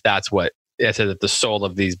sometimes that's what I said, that the soul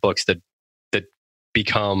of these books that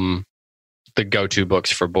become the go-to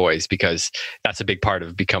books for boys, because that's a big part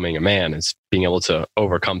of becoming a man, is being able to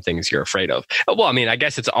overcome things you're afraid of. Well, I mean, I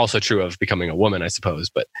guess it's also true of becoming a woman, I suppose,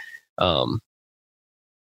 but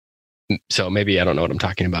so maybe I don't know what I'm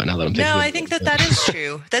talking about now that I'm thinking. No, I think that is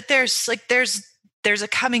true. That there's a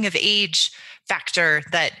coming of age factor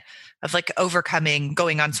of like overcoming,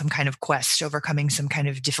 going on some kind of quest, overcoming some kind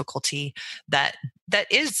of difficulty that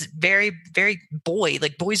is very, very boy.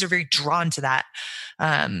 Like boys are very drawn to that.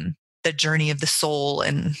 The journey of the soul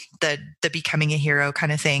and the becoming a hero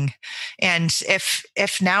kind of thing. And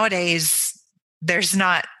if nowadays there's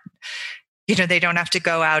not, they don't have to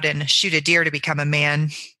go out and shoot a deer to become a man,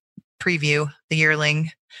 preview The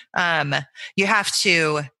Yearling. You have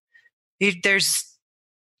to, there's,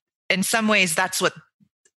 in some ways,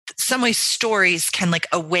 stories can like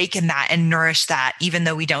awaken that and nourish that, even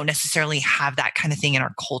though we don't necessarily have that kind of thing in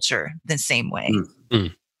our culture the same way.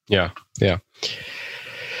 Yeah.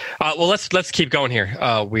 Well, let's keep going here.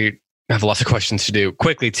 We have lots of questions to do.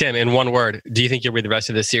 Quickly, Tim, in one word, do you think you'll read the rest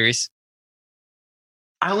of this series?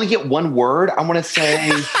 I only get one word. I want to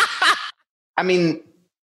say, I mean,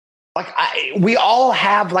 like we all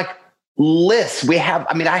have like lists.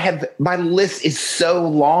 My list is so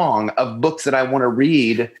long of books that I want to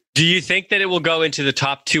read. Do you think that it will go into the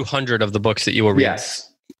top 200 of the books that you will read?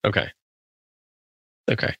 Yes. Okay.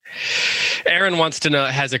 Okay. Aaron wants to know,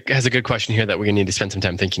 has a good question here that we need to spend some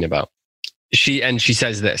time thinking about. She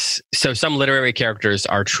says this. So some literary characters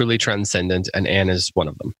are truly transcendent, and Anne is one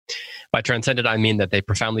of them. By transcendent, I mean that they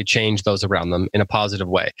profoundly change those around them in a positive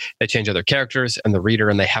way. They change other characters and the reader,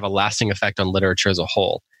 and they have a lasting effect on literature as a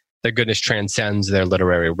whole. Their goodness transcends their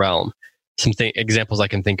literary realm. Some examples I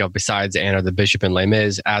can think of besides Anne are the Bishop in Les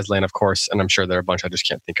Mis, Aslan, of course, and I'm sure there are a bunch I just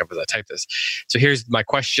can't think of as I type this. So here's my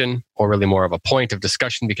question, or really more of a point of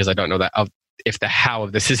discussion, because I don't know if the how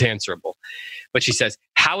of this is answerable. But she says,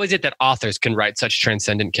 how is it that authors can write such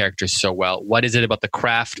transcendent characters so well? What is it about the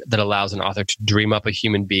craft that allows an author to dream up a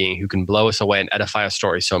human being who can blow us away and edify a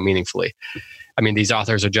story so meaningfully? I mean, these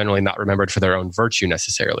authors are generally not remembered for their own virtue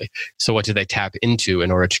necessarily. So what do they tap into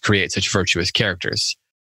in order to create such virtuous characters?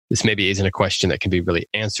 This maybe isn't a question that can be really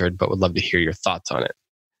answered, but would love to hear your thoughts on it.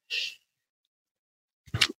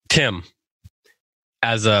 Tim,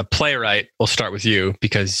 as a playwright, we'll start with you,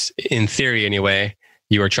 because in theory anyway,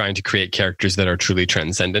 you are trying to create characters that are truly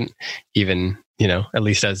transcendent, even, at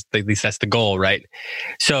least that's the goal, right?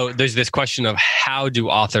 So there's this question of, how do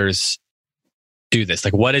authors do this?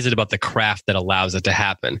 Like, what is it about the craft that allows it to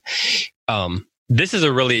happen? This is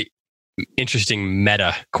a really interesting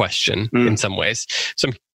meta question in some ways. So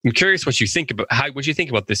I'm curious what you think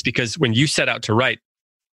about this, because when you set out to write,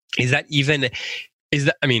 I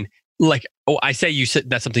say you said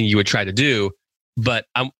that's something you would try to do, but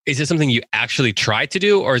is it something you actually try to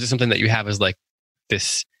do, or is it something that you have as like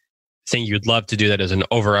this thing you'd love to do that is an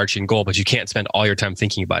overarching goal, but you can't spend all your time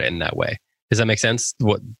thinking about it in that way? Does that make sense?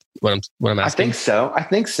 What I'm asking? I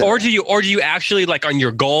think so. Or do you actually, like, on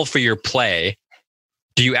your goal for your play,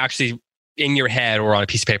 do you actually in your head or on a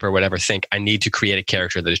piece of paper or whatever think, I need to create a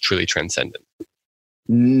character that is truly transcendent?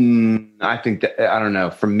 I think that, I don't know.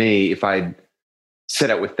 For me, if I set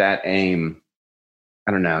out with that aim,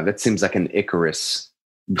 I don't know. That seems like an Icarus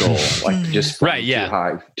goal, like just too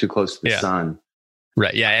high, too close to the sun.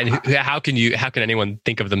 Right. Yeah. And how can anyone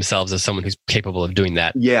think of themselves as someone who's capable of doing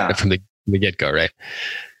that? Yeah. From the get-go, right?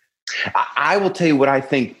 I will tell you why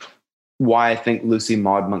I think Lucy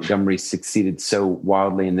Maud Montgomery succeeded so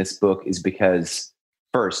wildly in this book is because,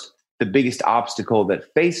 first, the biggest obstacle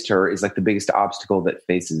that faced her is like the biggest obstacle that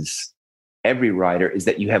faces every writer, is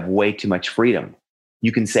that you have way too much freedom.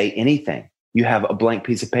 You can say anything. You have a blank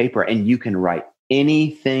piece of paper and you can write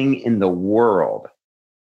anything in the world.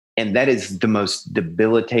 And that is the most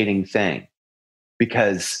debilitating thing,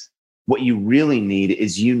 because what you really need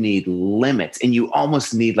is you need limits, and you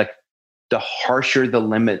almost need, like, the harsher the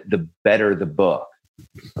limit, the better the book.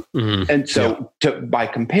 Mm-hmm. And so by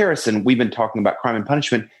comparison, we've been talking about Crime and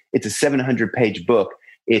Punishment. It's a 700-page book.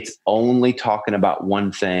 It's only talking about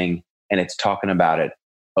one thing, and it's talking about it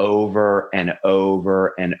over and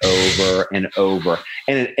over and over and over.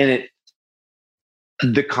 And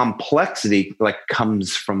the complexity, like,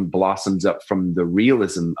 blossoms up from the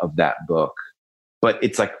realism of that book. But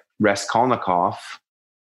it's like Raskolnikov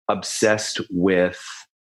obsessed with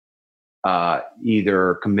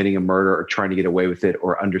either committing a murder or trying to get away with it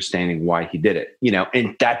or understanding why he did it,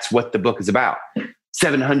 and that's what the book is about.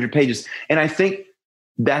 700 pages. And I think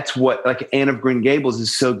that's what, like, Anne of Green Gables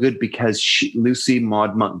is so good, because Lucy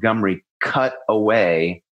Maud Montgomery cut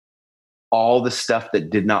away all the stuff that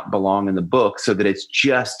did not belong in the book, so that it's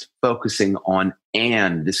just focusing on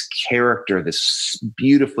Anne, this character, this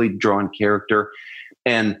beautifully drawn character.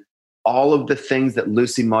 And all of the things that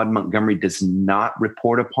Lucy Maud Montgomery does not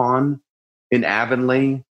report upon in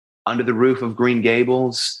Avonlea, under the roof of Green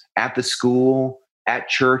Gables, at the school, at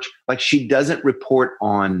church, like, she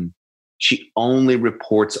only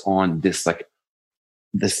reports on this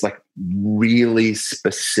really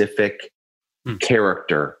specific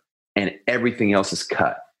character, and everything else is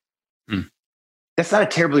cut. That's not a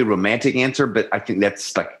terribly romantic answer, but I think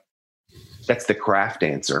that's the craft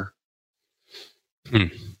answer.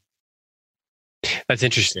 That's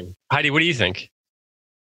interesting. Heidi, what do you think?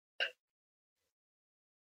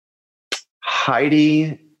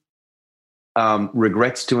 Heidi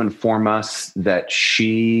regrets to inform us that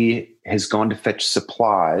she has gone to fetch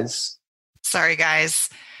supplies. Sorry, guys.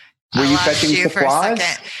 Were you fetching supplies? For a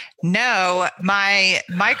second. No, my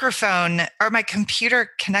microphone or my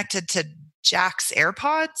computer connected to Jack's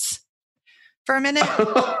AirPods for a minute.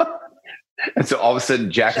 And so all of a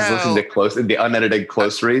sudden Jack is listening to the unedited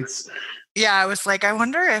close reads. Yeah, I was like, I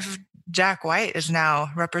wonder if Jack White is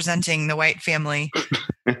now representing the White family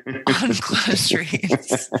on close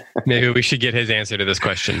reads. Maybe we should get his answer to this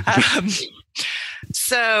question.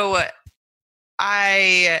 So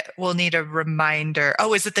I will need a reminder.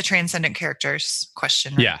 Oh, is it the transcendent characters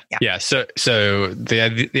question? Right? Yeah. So the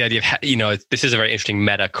idea of, this is a very interesting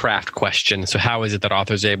meta craft question. So how is it that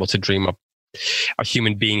authors are able to dream up a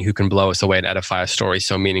human being who can blow us away and edify a story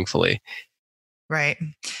so meaningfully? Right.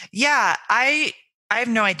 Yeah. I have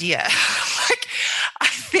no idea. I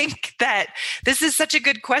think that this is such a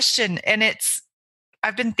good question, and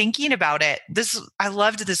I've been thinking about it. I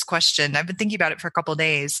loved this question. I've been thinking about it for a couple of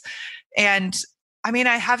days. And I mean,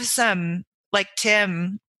 I have some, like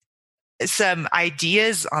Tim, some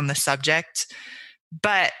ideas on the subject,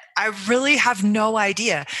 but I really have no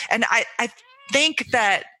idea. And I think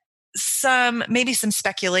that maybe some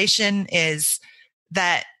speculation is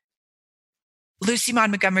that Lucy Maud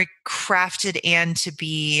Montgomery crafted Anne to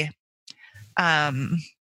be a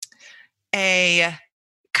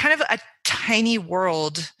kind of a tiny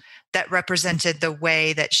world that represented the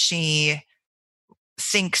way that she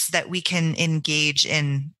thinks that we can engage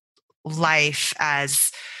in life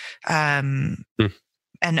as an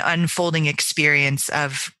unfolding experience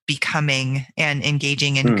of becoming and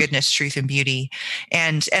engaging in goodness, truth, and beauty.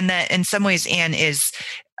 And that in some ways, Anne is,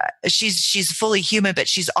 she's fully human, but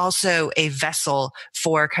she's also a vessel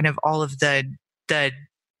for kind of all of the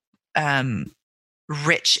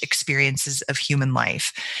rich experiences of human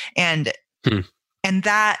life. And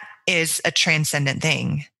that is a transcendent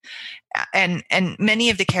thing. And many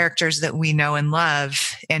of the characters that we know and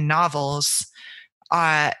love in novels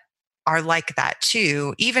are like that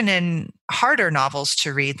too, even in harder novels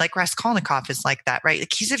to read, like Raskolnikov is like that, right?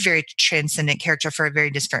 Like he's a very transcendent character for a very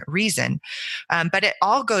different reason. But it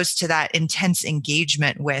all goes to that intense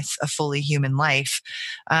engagement with a fully human life.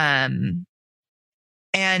 And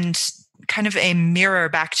kind of a mirror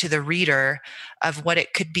back to the reader of what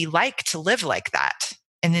it could be like to live like that,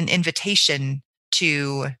 and an invitation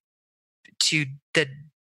to the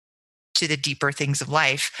deeper things of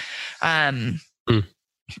life. And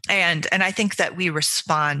I think that we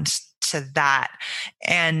respond to that.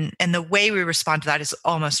 And the way we respond to that is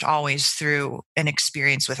almost always through an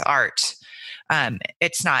experience with art.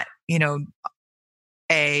 It's not,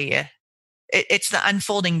 it's the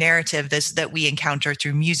unfolding narrative that we encounter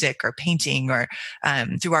through music or painting or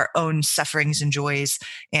through our own sufferings and joys,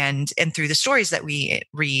 and through the stories that we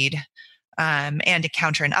read and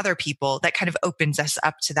encounter in other people, that kind of opens us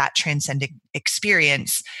up to that transcendent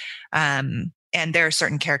experience. And there are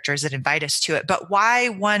certain characters that invite us to it. But why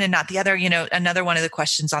one and not the other? Another one of the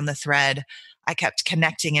questions on the thread I kept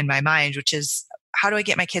connecting in my mind, which is, how do I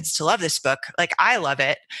get my kids to love this book? Like, I love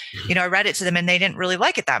it. I read it to them and they didn't really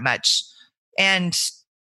like it that much. And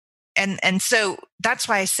so that's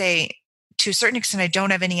why I say, to a certain extent, I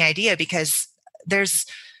don't have any idea, because there's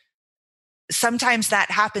sometimes that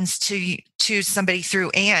happens to somebody through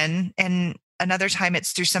Anne, and another time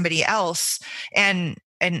it's through somebody else and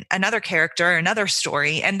another character, another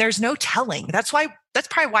story. And there's no telling. That's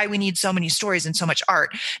probably why we need so many stories and so much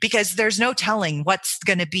art, because there's no telling who's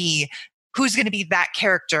going to be that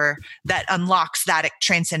character that unlocks that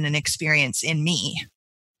transcendent experience in me.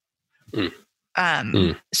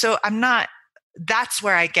 So that's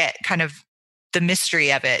where I get kind of the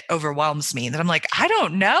mystery of it overwhelms me, that I'm like, I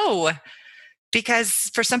don't know,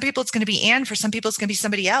 because for some people it's going to be Anne, for some people it's going to be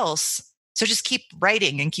somebody else. So just keep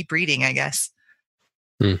writing and keep reading, I guess.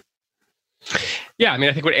 Yeah. I mean,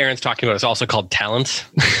 I think what Erin's talking about is also called talent.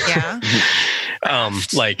 Yeah.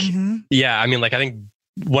 Yeah. I mean, like, I think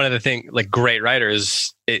one of the things, like, great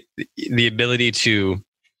writers, the ability to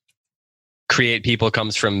create people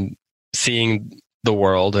comes from seeing the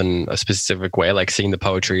world in a specific way, like seeing the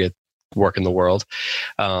poetry at work in the world,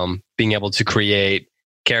 being able to create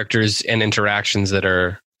characters and interactions that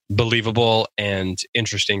are believable and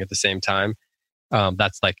interesting at the same time.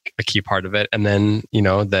 That's like a key part of it. And then,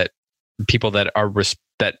 that people that are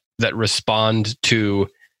that respond to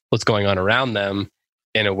what's going on around them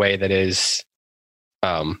in a way that is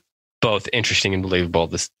both interesting and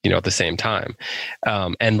believable, at the same time.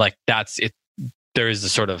 And like, that's it. There is a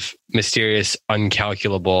sort of mysterious,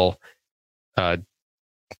 uncalculable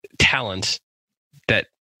talent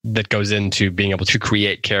that goes into being able to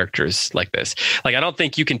create characters like this. Like, I don't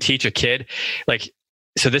think you can teach a kid, like,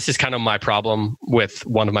 so this is kind of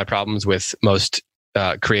one of my problems with most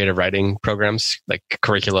creative writing programs, like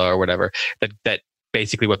curricula or whatever, that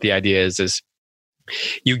basically what the idea is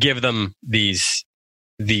you give them these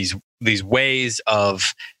ways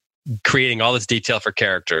of creating all this detail for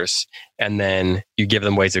characters, and then you give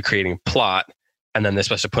them ways of creating plot, and then they're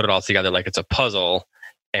supposed to put it all together like it's a puzzle,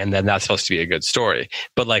 and then that's supposed to be a good story.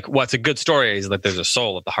 But like, what's a good story is like, there's a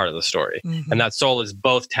soul at the heart of the story, and that soul is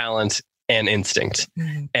both talent and instinct.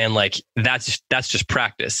 And like that's just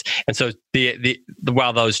practice. And so the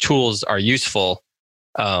while those tools are useful,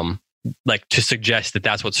 like to suggest that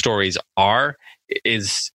that's what stories are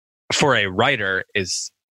is for a writer is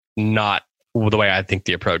not the way I think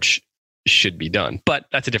the approach should be done. But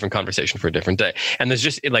that's a different conversation for a different day. And there's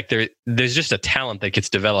just like there's just a talent that gets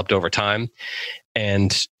developed over time,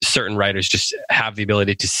 and certain writers just have the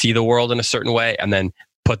ability to see the world in a certain way and then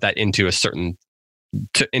put that into a certain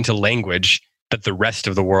into language that the rest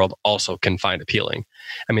of the world also can find appealing.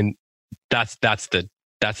 I mean, that's the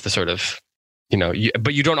sort of, you know,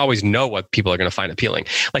 but you don't always know what people are going to find appealing.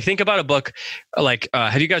 Like think about a book like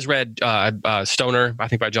have you guys read Stoner, I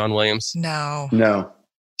think by John Williams? No.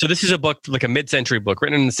 So this is a book, like a mid-century book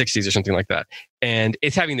written in the 60s or something like that. And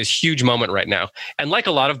it's having this huge moment right now. And like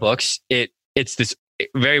a lot of books, it's this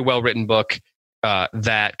very well-written book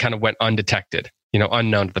that kind of went undetected, you know,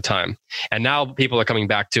 unknown at the time. And now people are coming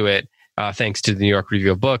back to it thanks to the New York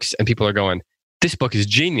Review of Books. And people are going, this book is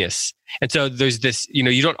genius. And so there's this, you know,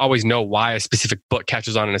 you don't always know why a specific book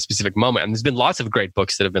catches on in a specific moment. And there's been lots of great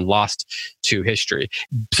books that have been lost to history.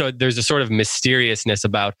 So there's a sort of mysteriousness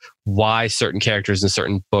about why certain characters in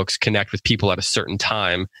certain books connect with people at a certain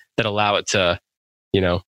time that allow it to, you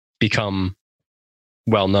know, become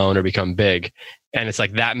well known or become big. And it's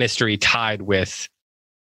like that mystery tied with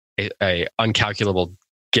a uncalculable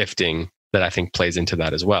gifting that I think plays into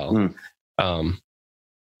that as well.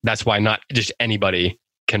 That's why not just anybody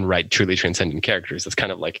can write truly transcendent characters. That's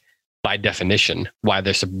kind of like by definition why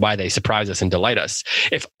they surprise us and delight us.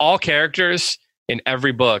 If all characters in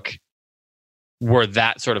every book were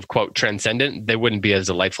that sort of quote transcendent, they wouldn't be as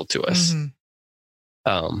delightful to us.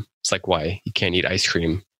 It's like why you can't eat ice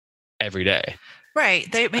cream every day.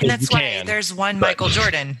 Right. That's why there's one Michael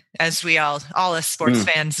Jordan, as we all as sports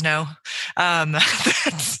fans know.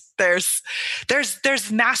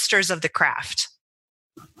 There's masters of the craft,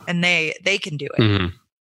 and they can do it.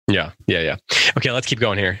 Yeah. Okay, let's keep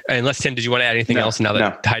going here. Unless Tim, did you want to add anything else now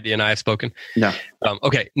that Heidi and I have spoken? No.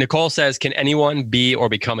 Okay. Nicole says, can anyone be or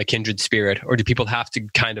become a kindred spirit, or do people have to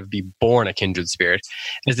kind of be born a kindred spirit?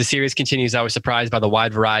 As the series continues, I was surprised by the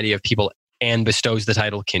wide variety of people Anne bestows the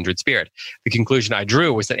title kindred spirit. The conclusion I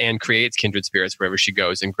drew was that Anne creates kindred spirits wherever she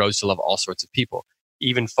goes and grows to love all sorts of people,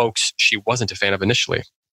 even folks she wasn't a fan of initially.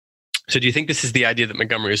 So do you think this is the idea that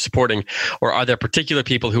Montgomery is supporting, or are there particular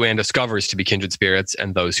people who Anne discovers to be kindred spirits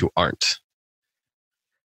and those who aren't?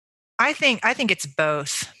 I think it's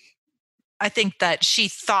both. I think that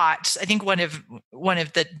I think one of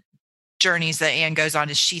the journeys that Anne goes on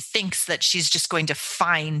is she thinks that she's just going to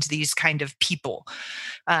find these kind of people,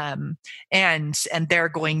 and they're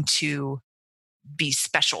going to be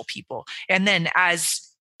special people. And then as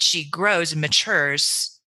she grows and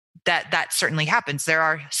matures, that certainly happens. There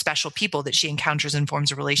are special people that she encounters and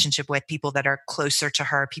forms a relationship with, people that are closer to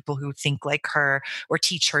her, people who think like her or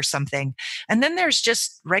teach her something. And then there's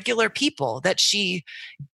just regular people that she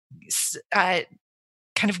kind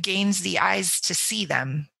of gains the eyes to see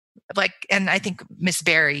them. Like, and I think Miss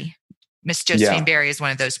Josephine Barry is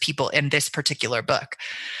one of those people in this particular book.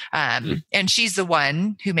 And she's the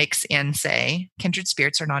one who makes Anne say, kindred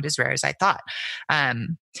spirits are not as rare as I thought.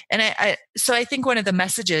 So I think one of the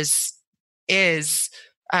messages is,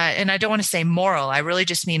 and I don't want to say moral, I really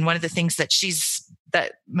just mean one of the things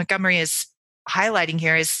that Montgomery is highlighting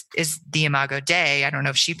here is the Imago Dei. I don't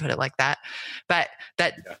know if she put it like that, but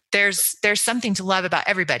that there's something to love about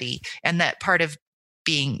everybody. And that part of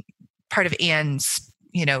Anne's,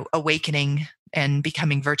 you know, awakening and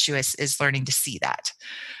becoming virtuous is learning to see that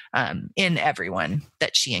in everyone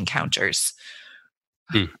that she encounters.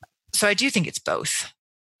 So I do think it's both.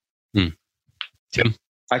 Tim?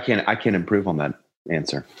 I can improve on that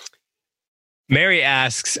answer. Mary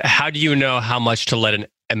asks, how do you know how much to let an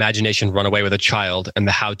imagination run away with a child and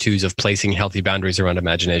the how-tos of placing healthy boundaries around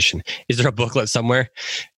imagination? Is there a booklet somewhere?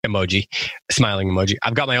 Emoji, smiling emoji.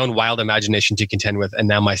 I've got my own wild imagination to contend with, and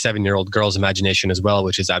now my 7-year-old girl's imagination as well,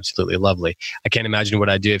 which is absolutely lovely. I can't imagine what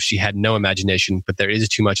I'd do if she had no imagination, but there is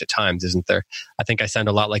too much at times, isn't there? I think I sound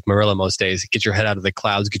a lot like Marilla most days. Get your head out of the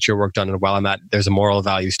clouds, get your work done, and while I'm at, there's a moral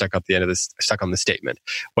value stuck on the statement.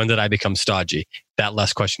 When did I become stodgy? That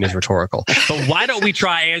last question is rhetorical. But why don't we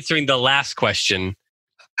try answering the last question,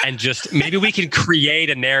 and just maybe we can create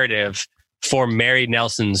a narrative for Mary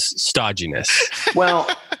Nelson's stodginess. Well,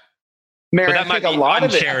 Mary, I think a lot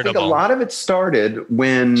of it started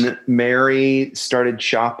when Mary started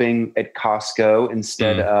shopping at Costco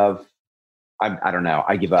instead of, I don't know,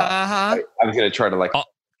 I give up. I was going to try to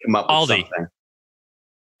come up with Aldi. something.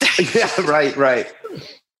 Yeah, right.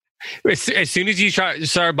 As soon as you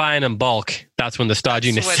start buying in bulk, that's when the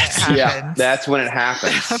stodginess sets in. Yeah, that's when it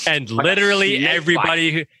happens. And literally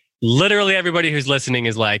everybody who's listening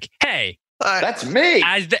is like, "Hey, that's me."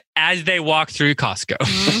 As they walk through Costco.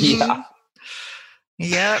 Mm-hmm.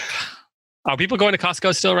 Yep. Are people going to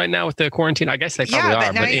Costco still right now with the quarantine? I guess they probably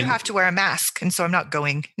are. But now you have to wear a mask, and so I'm not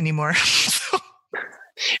going anymore.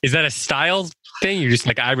 Is that a style thing? You're just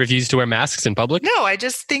like, I refuse to wear masks in public? No, I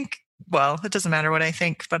just think, well, it doesn't matter what I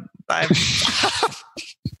think, but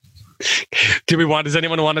Does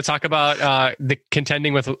anyone want to talk about the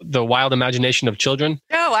contending with the wild imagination of children?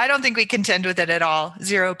 No, I don't think we contend with it at all.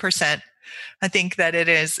 0%. I think that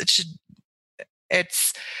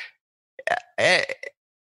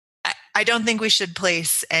I don't think we should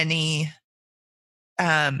place any,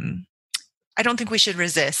 I don't think we should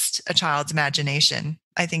resist a child's imagination.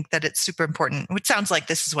 I think that it's super important, which sounds like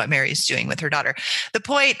this is what Mary's doing with her daughter. The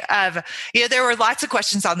point of, there were lots of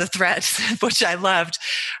questions on the thread, which I loved,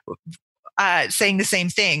 saying the same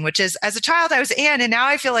thing, which is, as a child, I was Anne, and now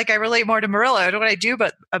I feel like I relate more to Marilla. I don't know what I do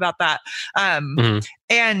about that.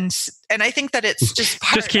 And I think that it's just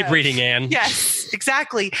part just keep reading, Anne. Yes,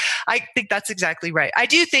 exactly. I think that's exactly right. I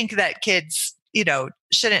do think that kids,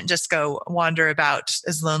 shouldn't just go wander about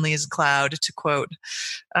as lonely as a cloud, to quote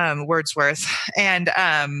Wordsworth, and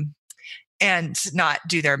not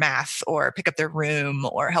do their math or pick up their room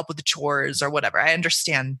or help with the chores or whatever. I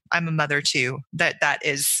understand. I'm a mother too. That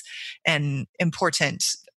is an important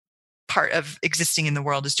part of existing in the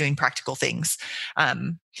world, is doing practical things.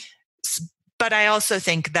 But I also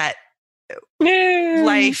think that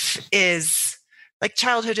life is like,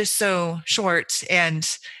 childhood is so short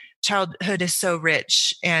and childhood is so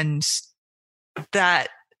rich, and that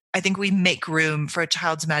I think we make room for a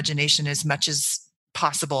child's imagination as much as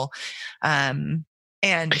possible. And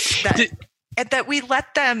that we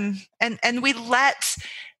let them, and we let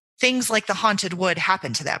things like the haunted wood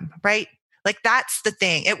happen to them, right? Like, that's the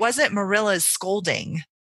thing. It wasn't Marilla's scolding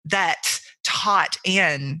that taught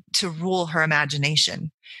Anne to rule her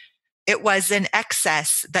imagination. It was an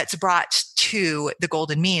excess that's brought to the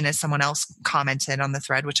golden mean, as someone else commented on the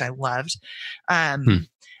thread, which I loved.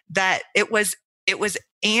 That it wasn't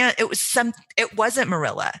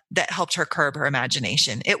Marilla that helped her curb her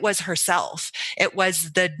imagination. It was herself. It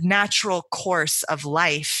was the natural course of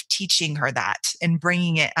life teaching her that and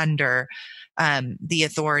bringing it under the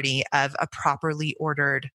authority of a properly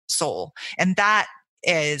ordered soul. And that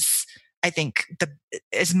is, I think,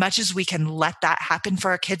 as much as we can let that happen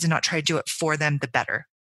for our kids and not try to do it for them, the better.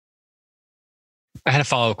 I had a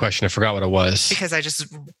follow-up question. I forgot what it was. Because I just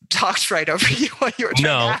talked right over you while you were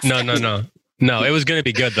trying to ask. No, it was going to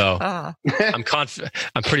be good though. I'm confident.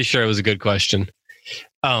 I'm pretty sure it was a good question.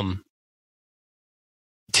 Tim,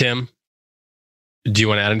 do you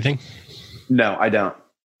want to add anything? No, I don't.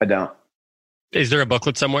 Is there a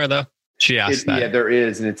booklet somewhere though? She asked that. Yeah, there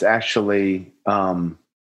is. And it's actually,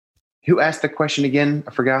 who asked the question again?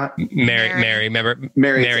 I forgot. Mary. Remember?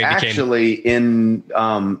 Mary actually in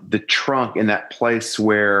the trunk, in that place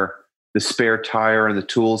where the spare tire and the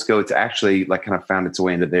tools go. It's actually like kind of found its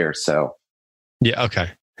way into there. So yeah, okay.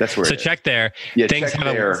 That's where. So check there. Yeah,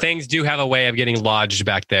 things do have a way of getting lodged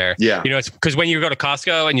back there. Yeah, it's because when you go to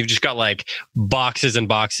Costco and you've just got like boxes and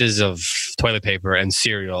boxes of toilet paper and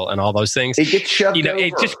cereal and all those things, it gets shoved over.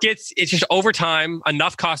 It's just over time.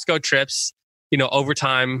 Enough Costco trips. Over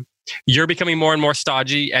time, you're becoming more and more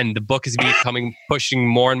stodgy, and the book is pushing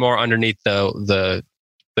more and more underneath the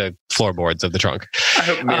floorboards of the trunk. I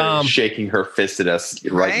hope Mary's shaking her fist at us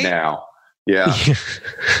right now. Yeah.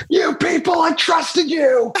 You people, I trusted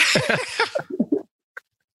you.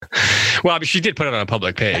 Well, she did put it on a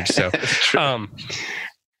public page. So,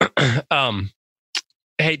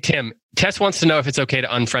 hey, Tim, Tess wants to know if it's okay to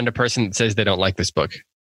unfriend a person that says they don't like this book.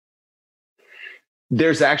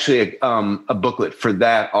 There's actually a booklet for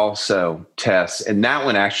that also, Tess. And that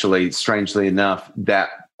one actually, strangely enough, that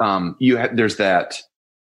there's that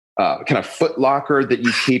kind of foot locker that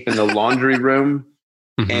you keep in the laundry room.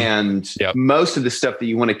 Mm-hmm. And most of the stuff that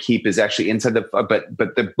you want to keep is actually inside but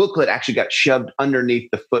the booklet actually got shoved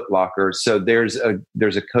underneath the foot locker. So there's a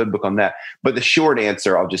code book on that. But the short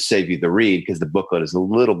answer, I'll just save you the read because the booklet is a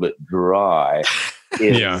little bit dry.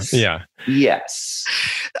 Yes.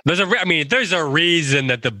 There's a reason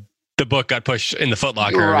that the book got pushed in the Foot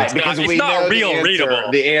Locker. Right, it's not real readable.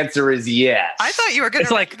 The answer is yes. I thought you were going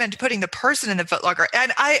to recommend putting the person in the Foot Locker,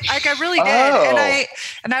 and I really did.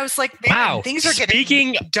 And I was like, man, wow, things are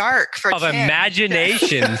getting dark for of Tim.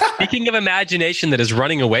 Imagination. Speaking of imagination that is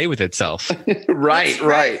running away with itself. right.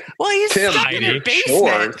 Well, he's stuck in your basement.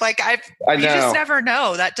 Sure. Like you just never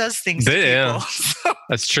know. That does things to people.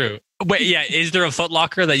 That's true. Wait, yeah. Is there a Foot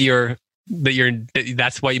Locker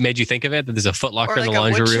that's what made you think of it? That there's a Foot Locker Or like in the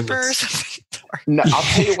laundry room? or something. No, I'll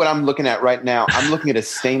tell you what I'm looking at right now. I'm looking at a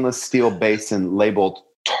stainless steel basin labeled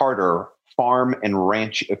Tartar Farm and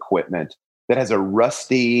Ranch Equipment that has a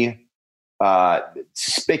rusty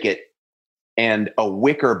spigot and a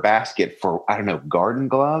wicker basket for, I don't know, garden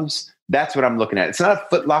gloves. That's what I'm looking at. It's not a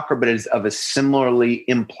Foot Locker, but it is of a similarly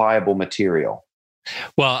impliable material.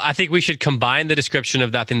 Well, I think we should combine the description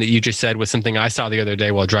of that thing that you just said with something I saw the other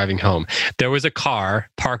day while driving home. There was a car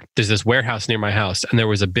parked. There's this warehouse near my house, and there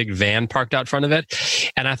was a big van parked out front of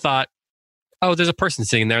it. And I thought, oh, there's a person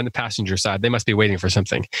sitting there on the passenger side. They must be waiting for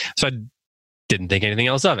something. So I didn't think anything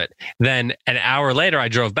else of it. Then an hour later, I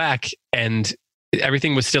drove back and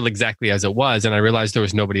everything was still exactly as it was. And I realized there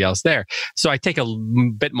was nobody else there. So I take a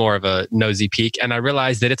bit more of a nosy peek and I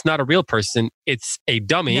realized that it's not a real person. It's a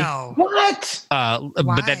dummy. No. What?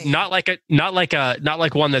 But that not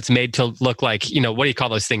like one that's made to look like, what do you call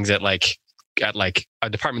those things at a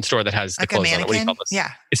department store that has Like the clothes a on it? What do you mannequin? call this?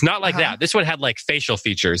 Yeah. It's not like that. This one had like facial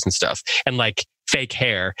features and stuff and like fake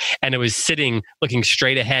hair. And it was sitting looking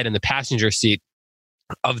straight ahead in the passenger seat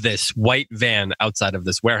of this white van outside of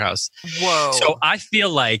this warehouse. Whoa. So I feel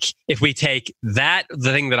like if we take the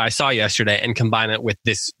thing that I saw yesterday and combine it with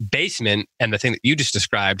this basement and the thing that you just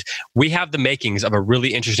described, we have the makings of a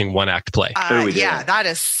really interesting one-act play. We do. Yeah, that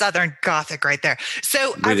is Southern Gothic right there.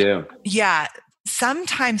 So We do. Yeah,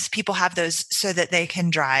 sometimes people have those so that they can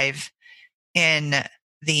drive in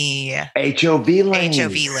the HOV lanes.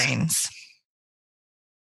 HOV lanes.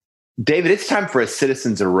 David, it's time for a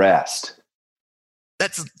citizen's arrest.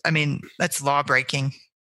 That's law breaking.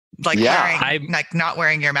 Like Yeah, not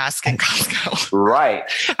wearing your mask in Costco. Right.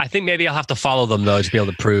 I think maybe I'll have to follow them though to be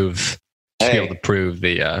able to prove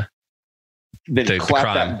the Then the clap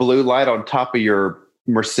crime. that blue light on top of your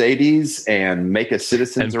Mercedes and make a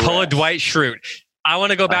citizen's and pull a arrest. Dwight Schrute. I want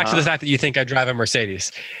to go back to the fact that you think I drive a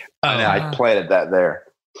Mercedes. I planted that there.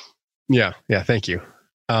 Yeah, thank you.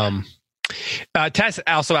 Tess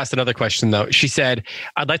also asked another question, though. She said,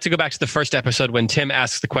 I'd like to go back to the first episode when Tim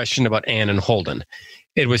asked the question about Anne and Holden.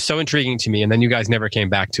 It was so intriguing to me, and then you guys never came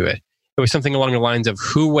back to it. It was something along the lines of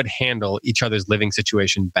who would handle each other's living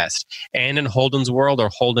situation best, Anne and Holden's world or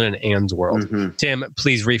Holden and Anne's world? Mm-hmm. Tim,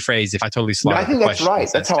 please rephrase if I totally slaughtered the question. I think that's right.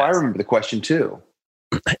 That's how I remember the question, too.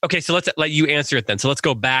 Okay, so let's let you answer it then. So let's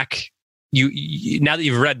go back. You now that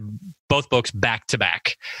you've read both books back to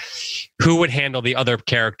back, who would handle the other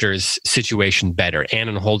character's situation better, Anne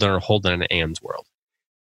and Holden or Holden and Anne's world?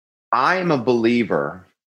 I'm a believer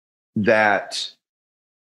that,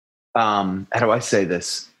 how do I say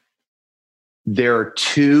this? There are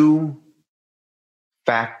two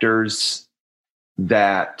factors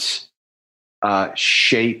that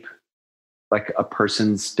shape like a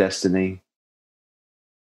person's destiny.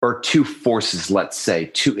 Or two forces, let's say,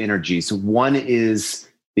 two energies. One is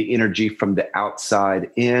the energy from the outside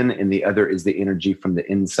in, and the other is the energy from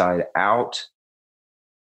the inside out.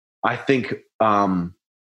 I think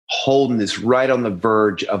Holden is right on the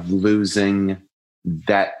verge of losing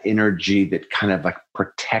that energy that kind of like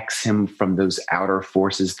protects him from those outer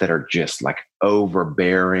forces that are just like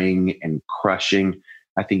overbearing and crushing.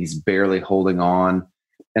 I think he's barely holding on.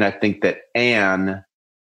 And I think that Anne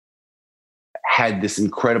had this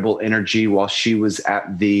incredible energy while she was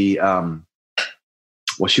at the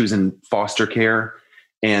while she was in foster care,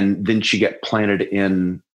 and then she got planted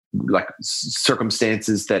in like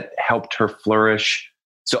circumstances that helped her flourish.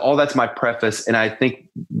 So all that's my preface, and I think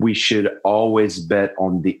we should always bet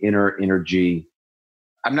on the inner energy.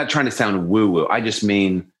 I'm not trying to sound woo-woo. I just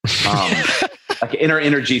mean like inner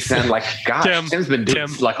energy sound like, gosh, Tim's been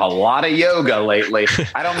doing like a lot of yoga lately.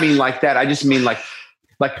 I don't mean like that. I just mean like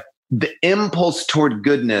the impulse toward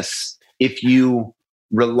goodness, if you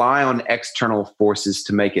rely on external forces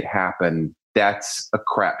to make it happen, that's a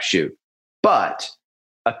crapshoot. But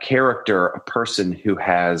a character, a person who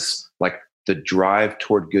has like the drive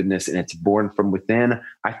toward goodness and it's born from within,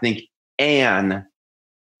 I think Anne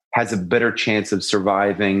has a better chance of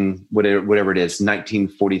surviving whatever it is,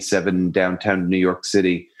 1947 downtown New York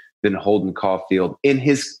City, than Holden Caulfield in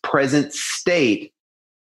his present state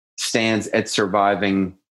stands at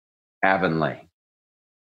surviving Avonlea.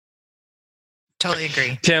 Totally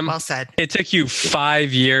agree. Tim, well said. It took you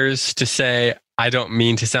 5 years to say, I don't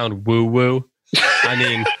mean to sound woo-woo. I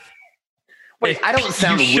mean... Wait, I don't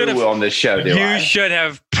sound woo-woo on this show, do I? You should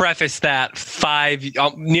have prefaced that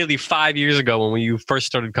nearly 5 years ago when you first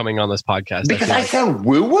started coming on this podcast. Because I sound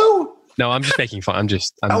woo-woo? No, I'm just making fun.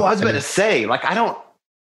 I was going to say, like, I don't...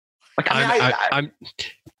 Like,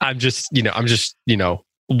 I'm just,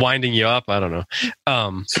 winding you up. I don't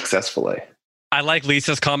know. Successfully. I like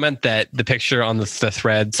Lisa's comment that the picture on the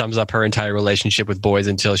thread sums up her entire relationship with boys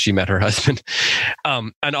until she met her husband.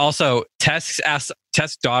 And also, Tess'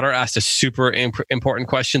 daughter asked a super important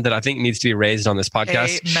question that I think needs to be raised on this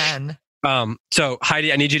podcast. Amen. So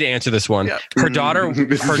Heidi, I need you to answer this one. Yep. Her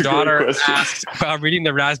daughter asked, reading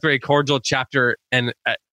the Raspberry Cordial chapter, and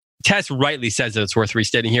Tess rightly says that it's worth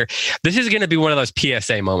restating here. This is going to be one of those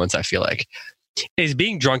PSA moments, I feel like. Is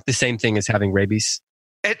being drunk the same thing as having rabies?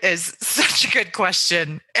 It is such a good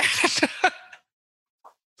question.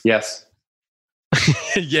 Yes.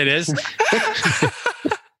 It is?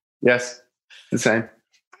 Yes. The same.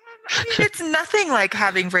 I mean, it's nothing like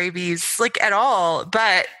having rabies, like at all,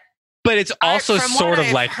 but it's also sort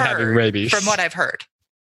of like having rabies. From what I've heard.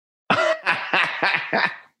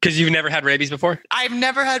 Because you've never had rabies before? I've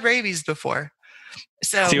never had rabies before.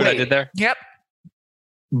 So see what I did there? Yep.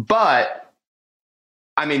 But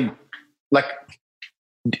I mean, like,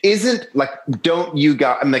 don't you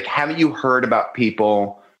guys, I'm like, haven't you heard about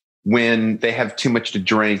people when they have too much to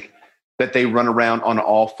drink that they run around on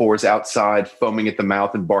all fours outside, foaming at the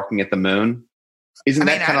mouth and barking at the moon? Isn't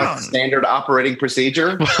that kind of like standard operating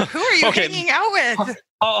procedure? Who are you hanging out with?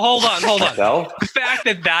 Hold on.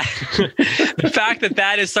 The fact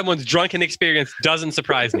that is someone's drunken experience doesn't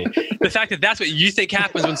surprise me. The fact that that's what you think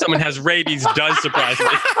happens when someone has rabies does surprise me.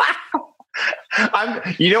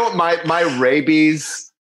 You know what my rabies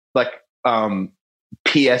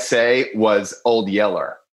PSA was Old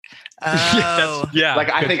Yeller. Oh. Like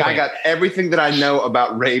I think point. I got everything that I know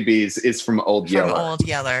about rabies is from Old Yeller. Old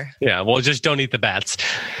Yeller. Yeah, well, just don't eat the bats.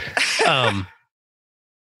 Let's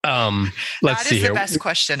see here. That is the best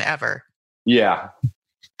question ever. Yeah.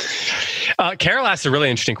 Carol asked a really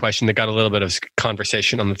interesting question that got a little bit of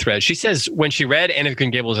conversation on the thread. She says when she read Anne of Green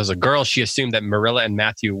Gables as a girl, she assumed that Marilla and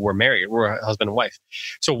Matthew were married, were husband and wife.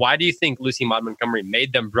 So why do you think Lucy Maud Montgomery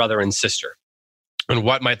made them brother and sister? And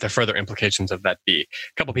what might the further implications of that be? A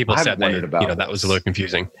couple people said that was a little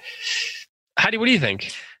confusing. Heidi, what do you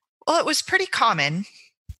think? Well, it was pretty common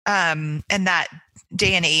in that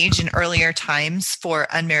day and age in earlier times for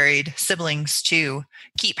unmarried siblings to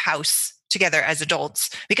keep house together as adults,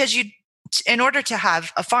 because in order to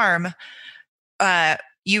have a farm,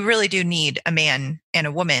 you really do need a man and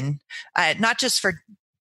a woman, not just for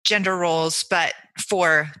gender roles, but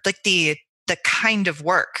for like the kind of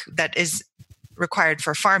work that is required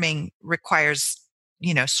for farming requires,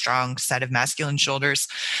 strong set of masculine shoulders.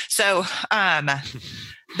 So I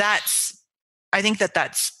think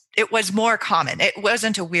it was more common. It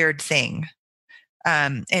wasn't a weird thing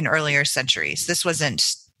in earlier centuries. This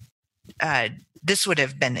wasn't. This would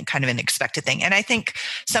have been kind of an expected thing. And I think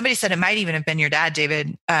somebody said it might even have been your dad,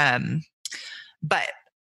 David. But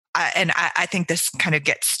I think this kind of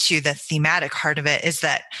gets to the thematic heart of it, is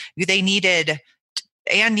that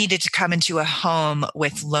Anne needed to come into a home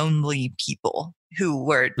with lonely people who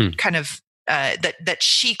were kind of, that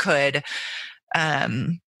she could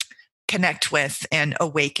connect with and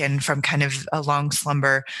awaken from kind of a long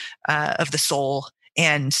slumber of the soul,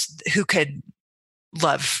 and who could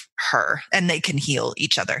love her, and they can heal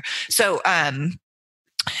each other. So I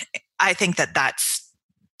think that's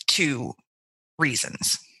two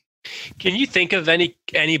reasons. Can you think of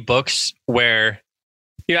any books where,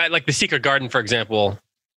 like The Secret Garden, for example,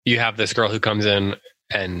 you have this girl who comes in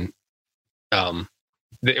and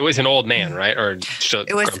it was an old man, right? Or it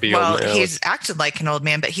was, he's acted like an old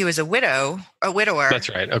man, but he was a widower. That's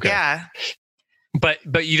right. Okay. Yeah. But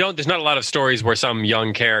there's not a lot of stories where some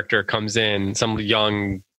young character comes in, some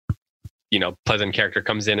young, pleasant character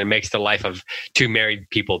comes in and makes the life of two married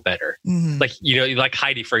people better. Mm-hmm. Like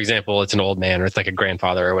Heidi, for example, it's an old man, or it's like a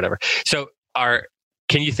grandfather or whatever. So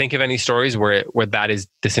can you think of any stories where that is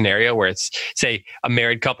the scenario, where it's, say, a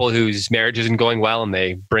married couple whose marriage isn't going well and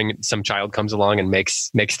they bring some child comes along and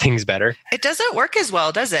makes things better? It doesn't work as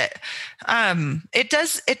well, does it? It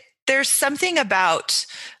does. There's something about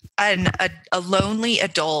a lonely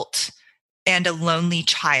adult and a lonely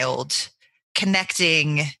child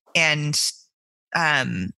connecting and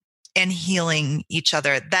healing each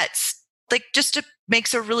other. That's like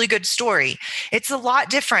makes a really good story. It's a lot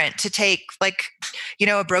different to take a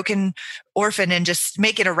broken orphan and just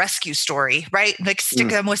make it a rescue story, right? Like stick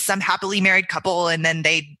them with some happily married couple and then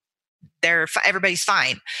everybody's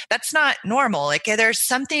fine. That's not normal. Like there's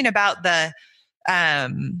something about the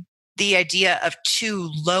idea of two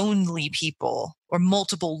lonely people or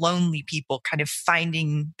multiple lonely people kind of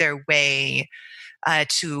finding their way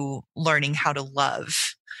to learning how to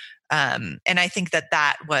love. And I think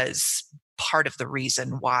that was part of the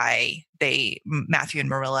reason why Matthew and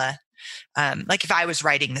Marilla, like if I was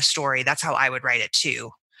writing the story, that's how I would write it too.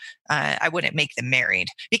 I wouldn't make them married,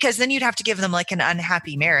 because then you'd have to give them like an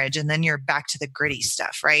unhappy marriage, and then you're back to the gritty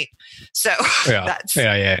stuff, right? So that's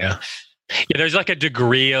yeah. There's like a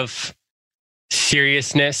degree of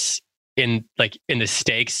seriousness in the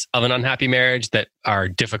stakes of an unhappy marriage that are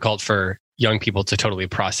difficult for young people to totally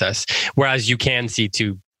process. Whereas you can see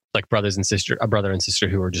two like brother and sister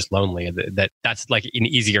who are just lonely. That's like an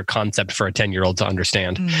easier concept for a 10-year-old to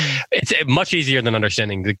understand. It's much easier than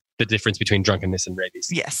understanding the difference between drunkenness and rabies.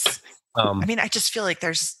 Yes. I mean, I just feel like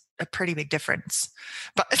there's a pretty big difference.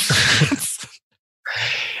 But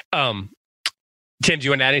Tim, do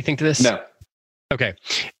you want to add anything to this? No. Okay.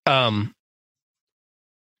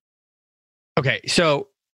 Okay. So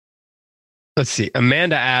let's see.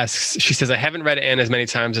 Amanda asks, she says, I haven't read Anne as many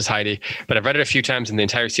times as Heidi, but I've read it a few times in the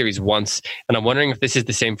entire series once. And I'm wondering if this is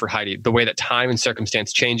the same for Heidi, the way that time and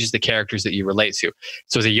circumstance changes the characters that you relate to.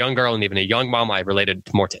 So as a young girl and even a young mom, I related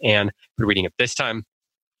more to Anne, but reading it this time,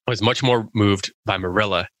 I was much more moved by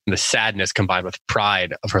Marilla and the sadness combined with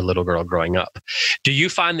pride of her little girl growing up. Do you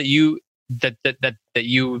find that you, what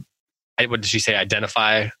did she say,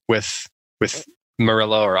 identify with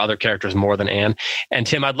Marilla or other characters more than Anne? And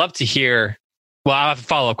Tim, I'd love to hear, well, I'll have a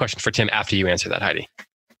follow-up question for Tim after you answer that, Heidi.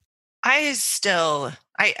 I still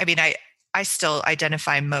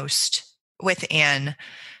identify most with Anne.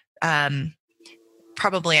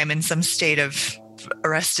 Probably I'm in some state of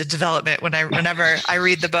arrested development whenever I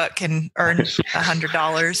read the book and earn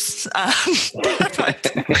 $100.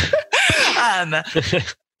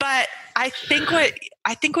 But I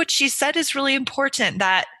think what she said is really important,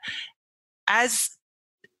 that as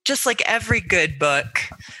just like every good book,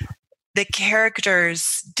 the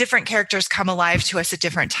different characters come alive to us at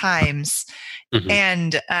different times,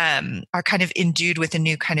 and are kind of endowed with a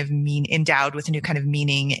new kind of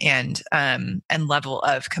meaning and level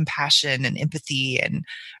of compassion and empathy and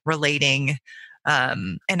relating.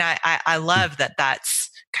 And I love that that's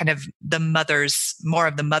kind of more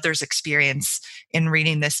of the mother's experience in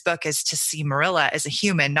reading this book, is to see Marilla as a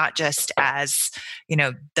human, not just as,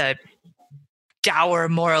 the dour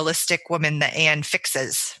moralistic woman that Anne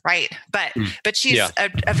fixes, right? But she's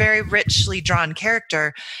a very richly drawn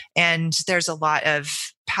character, and there's a lot of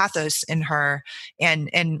pathos in her, and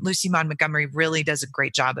Lucy Maud Montgomery really does a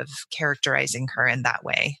great job of characterizing her in that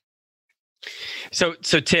way. So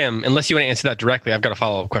Tim, unless you want to answer that directly, I've got a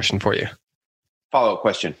follow-up question for you. Follow-up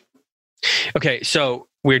question. Okay, so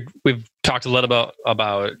we've talked a little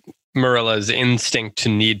about Marilla's instinct to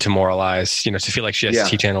need to moralize, to feel like she has to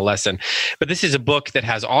teach Anne a lesson. But this is a book that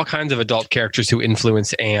has all kinds of adult characters who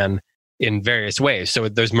influence Anne in various ways. So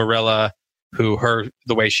there's Marilla, the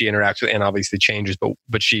way she interacts with Anne obviously changes,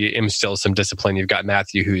 but she instills some discipline. You've got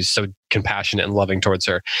Matthew, who's so compassionate and loving towards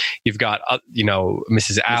her. You've got,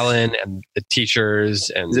 Mrs. Allen and the teachers.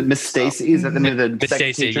 And is it Miss Stacy? Is that the name of the Miss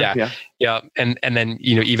Stacy? Yeah. And then,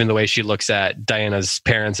 even the way she looks at Diana's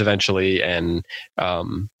parents eventually, and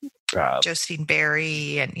Josephine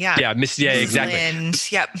Barry, and exactly. Lind,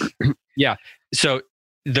 yep. Yeah. So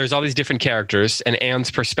there's all these different characters, and Anne's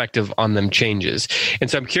perspective on them changes. And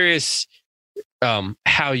so I'm curious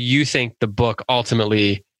how you think the book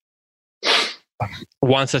ultimately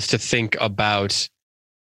wants us to think about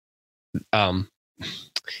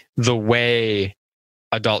the way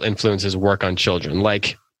adult influences work on children.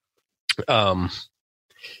 Like,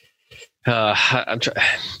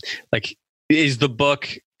 is the book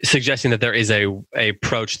suggesting that there is a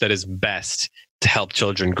approach that is best to help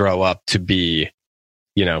children grow up to be,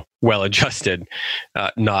 well-adjusted,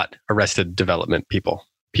 not arrested development people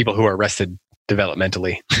who are arrested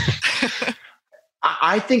developmentally?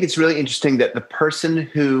 I think it's really interesting that the person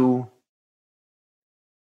who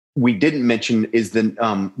we didn't mention is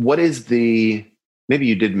maybe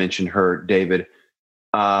you did mention her, David,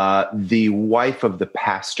 the wife of the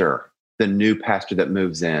pastor, the new pastor that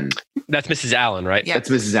moves in. That's Mrs. Allen, right? Yeah. That's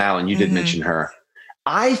Mrs. Allen. You did mention her.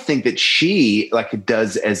 I think that she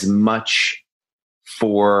does as much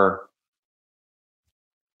for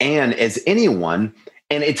Anne as anyone.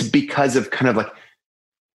 And it's because of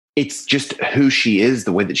it's just who she is,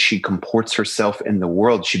 the way that she comports herself in the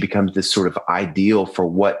world. She becomes this sort of ideal for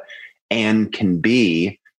what Anne can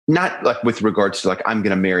be. Not with regards to I'm going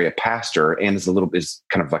to marry a pastor. Anne is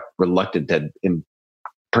kind of reluctant to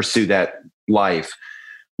pursue that life,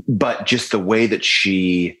 but just the way that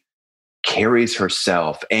she carries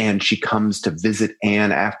herself, and she comes to visit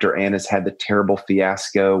Anne after Anne has had the terrible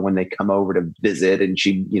fiasco when they come over to visit, and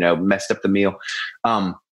she, messed up the meal.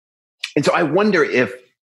 And so I wonder if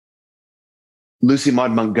Lucy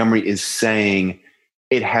Maud Montgomery is saying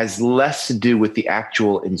it has less to do with the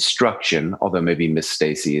actual instruction, although maybe Miss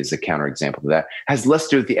Stacy is a counterexample to that, has less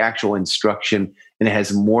to do with the actual instruction and it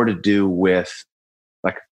has more to do with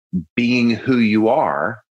like being who you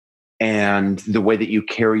are and the way that you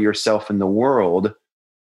carry yourself in the world.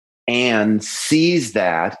 Anne sees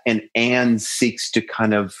that, and Anne seeks to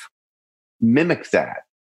kind of mimic that.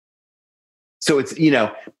 So it's,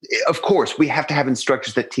 of course, we have to have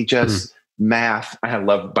instructors that teach us math. I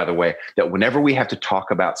love, by the way, that whenever we have to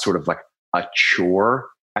talk about sort of like a chore,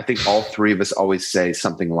 I think all three of us always say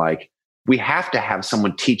something like, we have to have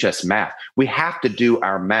someone teach us math. We have to do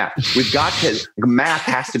our math. We've got to, math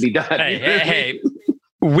has to be done. Hey.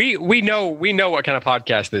 We know what kind of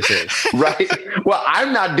podcast this is. Right. Well,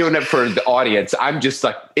 I'm not doing it for the audience. I'm just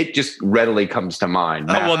like, it just readily comes to mind.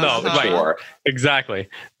 Right. Exactly.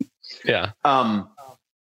 Yeah.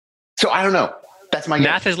 So I don't know. That's my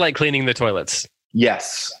math is like cleaning the toilets.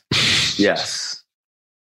 Yes. Yes.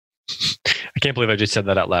 I can't believe I just said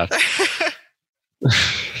that out loud.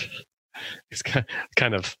 It's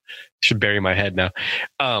kind of should bury my head now.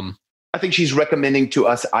 I think she's recommending to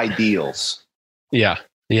us ideals. Yeah.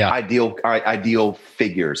 Ideal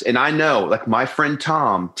figures. And I know, like my friend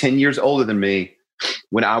Tom, 10 years older than me,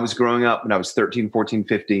 when I was growing up, when I was 13, 14,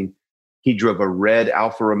 15, he drove a red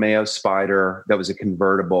Alfa Romeo Spider that was a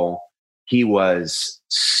convertible. He was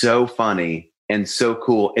so funny and so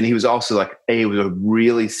cool. And he was also like, he was a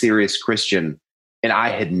really serious Christian. And I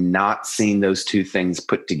had not seen those two things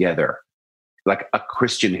put together. Like a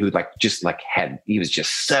Christian who he was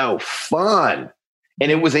just so fun.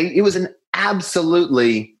 And it was an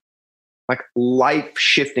absolutely like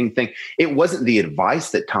life-shifting thing. It wasn't the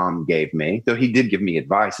advice that Tom gave me, though he did give me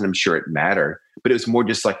advice and I'm sure it mattered, but it was more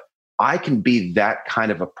just like, I can be that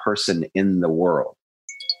kind of a person in the world.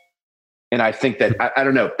 And I think that, I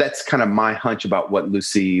don't know, that's kind of my hunch about what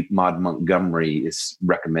Lucy Maud Montgomery is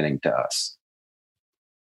recommending to us.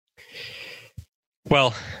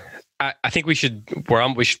 Well, I think we're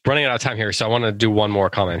running out of time here, so I want to do one more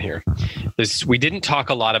comment here. We didn't talk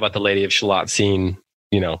a lot about the Lady of Shalott scene,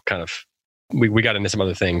 kind of, we got into some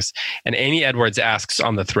other things. And Amy Edwards asks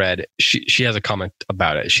on the thread, she has a comment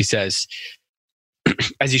about it. She says,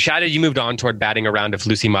 as you chatted, you moved on toward batting around if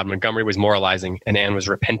Lucy Maud Montgomery was moralizing and Anne was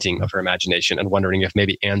repenting of her imagination and wondering if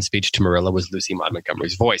maybe Anne's speech to Marilla was Lucy Maud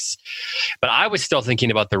Montgomery's voice. But I was still thinking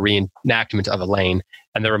about the reenactment of Elaine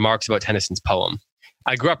and the remarks about Tennyson's poem.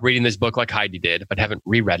 I grew up reading this book like Heidi did, but haven't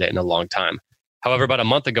reread it in a long time. However, about a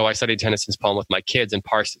month ago, I studied Tennyson's poem with my kids and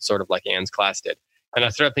parsed it sort of like Anne's class did. And I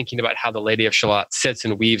started thinking about how the Lady of Shalott sits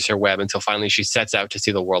and weaves her web until finally she sets out to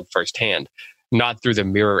see the world firsthand, not through the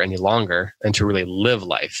mirror any longer, and to really live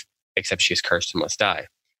life, except she is cursed and must die.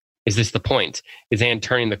 Is this the point? Is Anne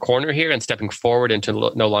turning the corner here and stepping forward into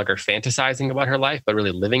no longer fantasizing about her life, but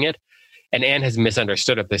really living it? And Anne has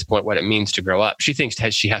misunderstood at this point what it means to grow up. She thinks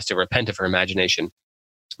she has to repent of her imagination,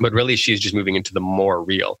 but really she's just moving into the more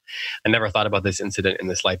real. I never thought about this incident in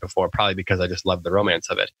this light before, probably because I just love the romance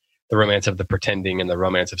of it. The romance of the pretending and the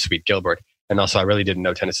romance of Sweet Gilbert. And also I really didn't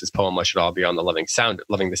know Tennyson's poem much at all beyond the loving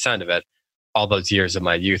the sound of it all those years of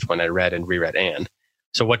my youth when I read and reread Anne.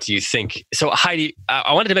 So what do you think? So Heidi,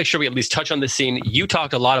 I wanted to make sure we at least touch on this scene. You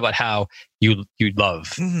talked a lot about how you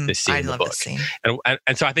love this scene in the book. This scene.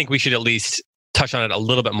 And so I think we should at least touch on it a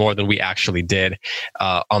little bit more than we actually did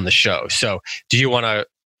on the show. So do you want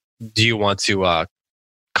to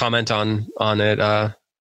comment on it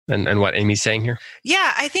and what Amy's saying here?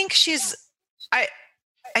 Yeah, I think I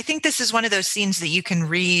think this is one of those scenes that you can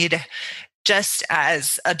read just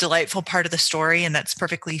as a delightful part of the story, and that's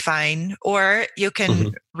perfectly fine. Or you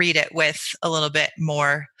can read it with a little bit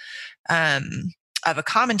more of a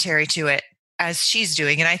commentary to it, as she's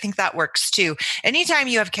doing. And I think that works too. Anytime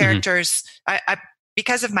you have characters, I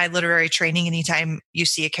because of my literary training, anytime you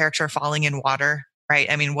see a character falling in water, right?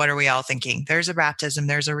 I mean, what are we all thinking? There's a baptism,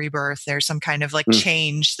 there's a rebirth, there's some kind of like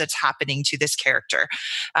change that's happening to this character.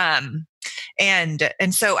 And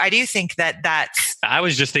so I do think that's... I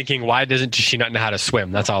was just thinking, why doesn't she not know how to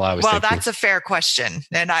swim? That's all I was thinking. Well, that's a fair question.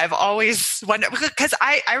 And I've always wondered, because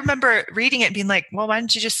I remember reading it and being like, well, why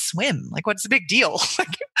don't you just swim? Like, what's the big deal?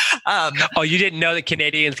 Oh, you didn't know that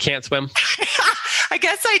Canadians can't swim? I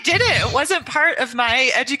guess I didn't. It wasn't part of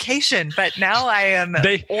my education, but now I am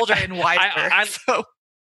older and wiser.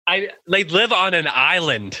 They live on an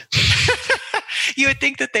island. You would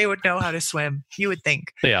think that they would know how to swim. You would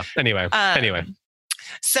think. Yeah. Anyway.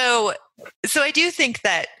 So I do think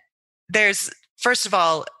that there's, first of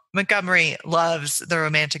all, Montgomery loves the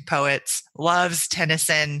Romantic poets, loves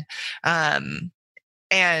Tennyson, and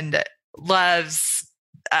loves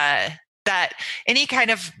that any kind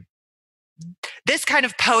of this kind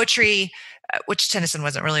of poetry, which Tennyson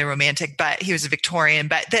wasn't really a Romantic, but he was a Victorian,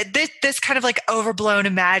 but this kind of like overblown,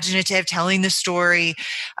 imaginative, telling the story.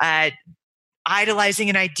 idolizing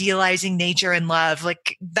and idealizing nature and love.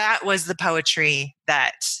 Like that was the poetry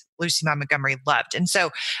that Lucy Maud Montgomery loved. And so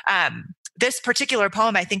this particular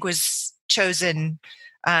poem, I think, was chosen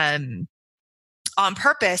on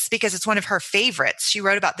purpose because it's one of her favorites. She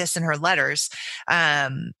wrote about this in her letters.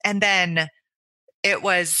 And then it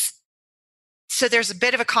was, so there's a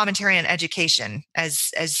bit of a commentary on education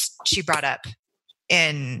as she brought up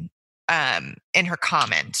in her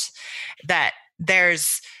comment, that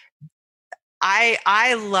there's,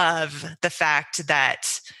 I love the fact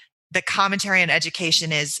that the commentary on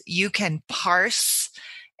education is you can parse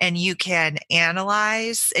and you can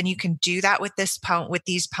analyze and you can do that with this with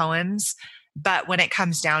these poems. But when it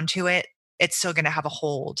comes down to it, it's still going to have a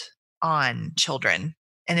hold on children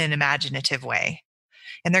in an imaginative way.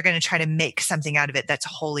 And they're going to try to make something out of it that's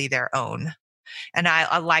wholly their own. And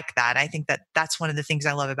I like that. I think that that's one of the things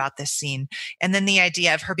I love about this scene. And then the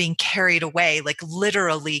idea of her being carried away, like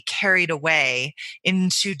literally carried away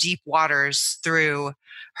into deep waters through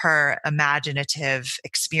her imaginative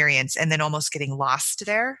experience and then almost getting lost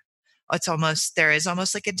there. There is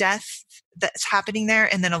almost like a death that's happening there.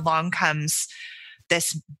 And then along comes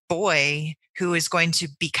this boy who is going to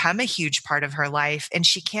become a huge part of her life, and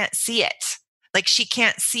she can't see it. Like she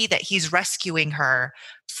can't see that he's rescuing her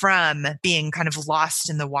from being kind of lost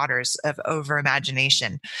in the waters of over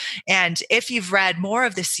imagination. And if you've read more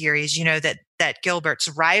of the series, you know that Gilbert's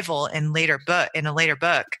rival in a later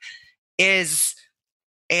book is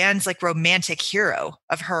Anne's like romantic hero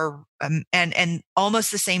of her. And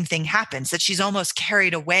almost the same thing happens, that she's almost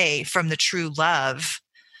carried away from the true love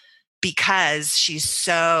because she's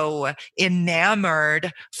so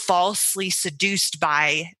enamored, falsely seduced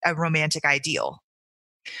by a romantic ideal.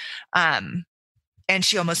 And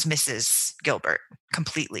she almost misses Gilbert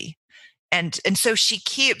completely. And so she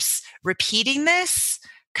keeps repeating this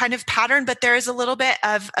kind of pattern, but there is a little bit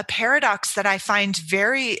of a paradox that I find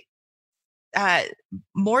very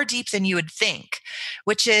more deep than you would think,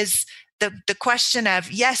 which is the question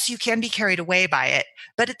of, yes, you can be carried away by it,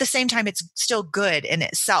 but at the same time, it's still good in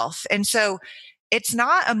itself. And so it's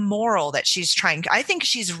not a moral that she's trying. I think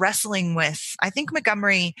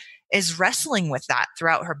Montgomery is wrestling with that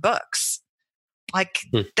throughout her books. Like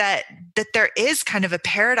that there is kind of a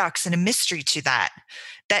paradox and a mystery to that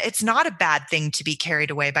it's not a bad thing to be carried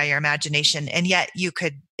away by your imagination. And yet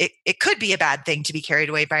it could be a bad thing to be carried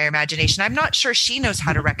away by your imagination. I'm not sure she knows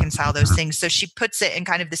how to reconcile those things. So she puts it in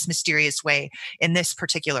kind of this mysterious way in this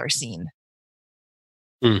particular scene.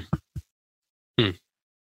 Well,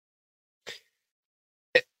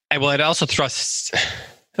 it also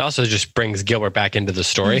just brings Gilbert back into the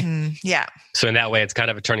story. Mm-hmm. Yeah. So in that way, it's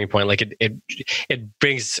kind of a turning point. Like it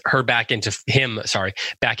brings her back into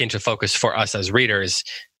focus for us as readers,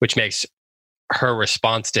 which makes her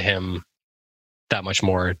response to him that much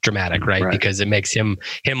more dramatic, right? Because it makes him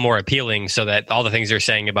more appealing, so that all the things you're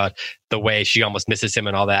saying about the way she almost misses him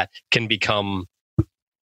and all that can become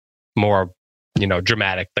more,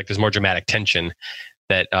 dramatic. Like there's more dramatic tension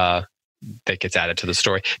that gets added to the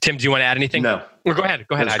story. Tim, do you want to add anything? No. Well, go ahead.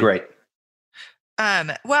 That's great.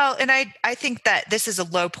 Well, and I think that this is a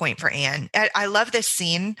low point for Anne. I love this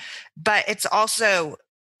scene, but it's also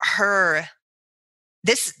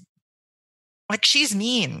she's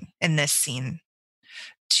mean in this scene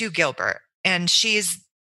to Gilbert. And she's,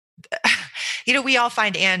 we all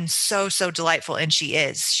find Anne so delightful, and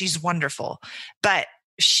she's wonderful, but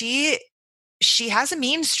she has a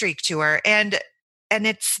mean streak to her. And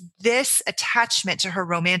it's this attachment to her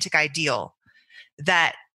romantic ideal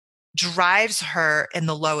that drives her in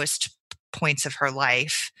the lowest points of her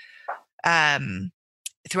life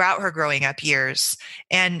throughout her growing up years.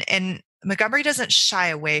 And Montgomery doesn't shy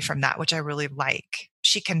away from that, which I really like.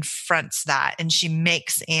 She confronts that, and she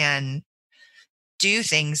makes Anne do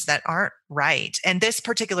things that aren't right. And this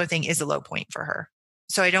particular thing is a low point for her.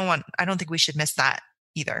 So I don't think we should miss that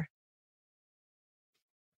either.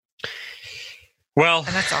 Well,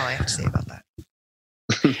 and that's all I have to say about that.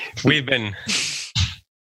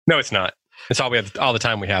 No, it's not. It's all the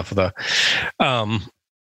time we have for the,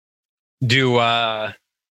 do either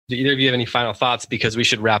of you have any final thoughts? Because we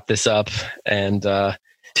should wrap this up. And,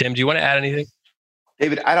 Tim, do you want to add anything?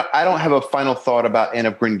 David, I don't have a final thought about Anne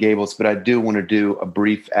of Green Gables, but I do want to do a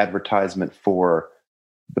brief advertisement for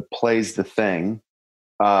the plays The Thing.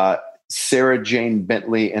 Sarah Jane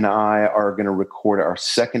Bentley and I are going to record our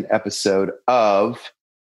second episode of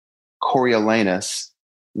Coriolanus,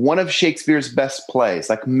 one of Shakespeare's best plays,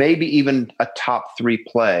 like maybe even a top 3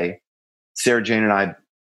 play. Sarah Jane and I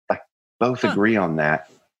both agree on that.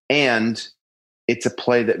 And it's a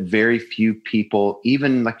play that very few people,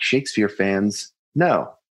 even like Shakespeare fans,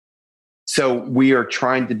 know. So we are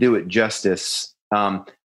trying to do it justice.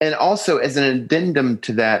 And also, as an addendum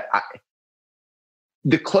to that,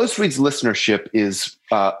 the Close Reads listenership is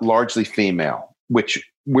largely female, which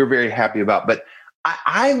we're very happy about. But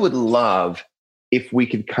I would love if we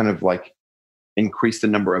could kind of like increase the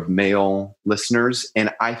number of male listeners.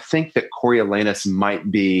 And I think that Coriolanus might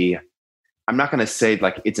be, I'm not going to say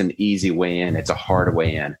like it's an easy way in, it's a hard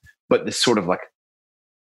way in, but the sort of like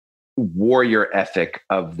warrior ethic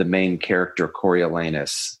of the main character,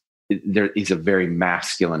 Coriolanus, he's a very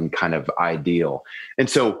masculine kind of ideal. And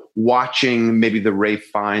so watching maybe the Ralph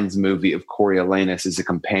Fiennes movie of Coriolanus as a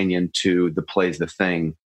companion to the Plays the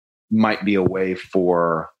Thing might be a way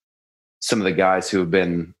for some of the guys who have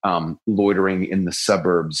been loitering in the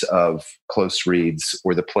suburbs of Close Reads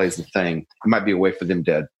or the Plays the Thing. It might be a way for them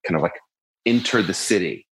to kind of like enter the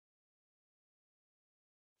city.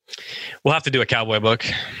 We'll have to do a cowboy book.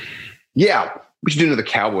 Yeah, we should do another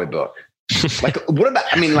cowboy book. Like, what about,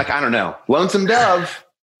 I mean, like, I don't know. Lonesome Dove.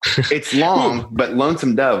 It's long, but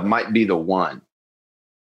Lonesome Dove might be the one.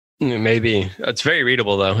 Maybe. It's very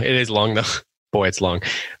readable, though. It is long, though. Boy, it's long.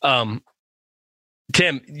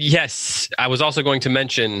 Tim, yes, I was also going to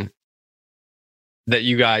mention that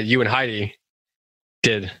you and Heidi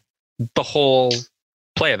did the whole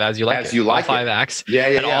play of As You Like It. As You Like all 5 It. acts.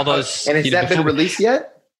 Yeah. All those, and has that been released yet?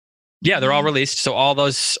 Yeah, they're all released. So all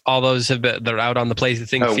those have been, they're out on the Plays the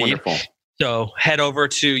Thing feed. Wonderful. So head over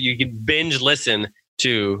to, you can binge listen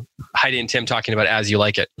to Heidi and Tim talking about As You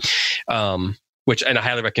Like It, which, and I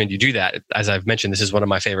highly recommend you do that. As I've mentioned, this is one of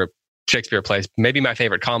my favorite Shakespeare plays, maybe my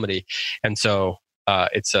favorite comedy. And so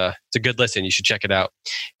it's a good listen. You should check it out.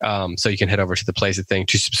 So you can head over to the Plays the Thing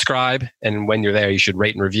to subscribe. And when you're there, you should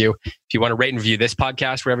rate and review. If you want to rate and review this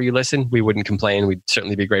podcast, wherever you listen, we wouldn't complain. We'd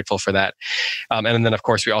certainly be grateful for that. And then, of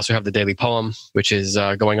course, we also have the Daily Poem, which is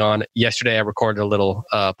going on. Yesterday, I recorded a little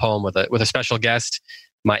poem with a special guest,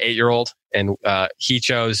 my 8-year-old, and he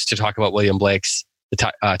chose to talk about William Blake's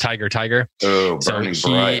Tiger. Oh, burning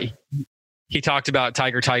bright. He talked about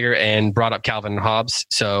Tiger, and brought up Calvin and Hobbes.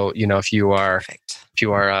 So, if you are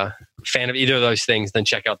a fan of either of those things, then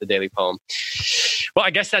check out the Daily Poem. Well, I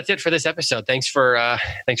guess that's it for this episode. Thanks for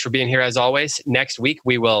being here as always. Next week,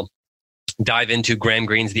 we will dive into Graham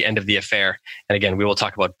Greene's The End of the Affair. And again, we will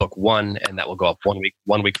talk about book 1, and that will go up one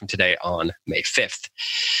week from today on May 5th.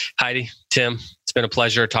 Heidi, Tim, it's been a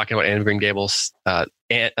pleasure talking about Anne of Green Gables.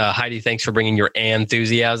 Heidi, thanks for bringing your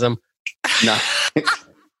enthusiasm. No.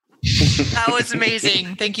 That was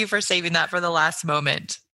amazing. Thank you for saving that for the last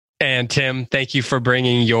moment. And Tim, thank you for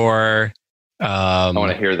bringing your... I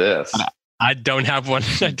want to hear this. I don't have one.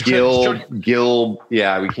 Gil.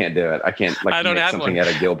 Yeah, we can't do it. I can't I don't make have something one.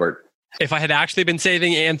 out of Gilbert. If I had actually been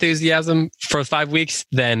saving enthusiasm for 5 weeks,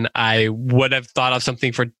 then I would have thought of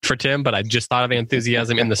something for Tim, but I just thought of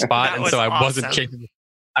enthusiasm in the spot. And so I wasn't capable.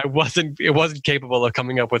 It wasn't capable of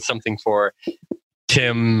coming up with something for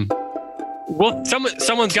Tim. Well,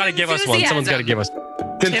 someone's got to give us one. Someone's got to give us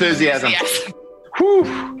enthusiasm.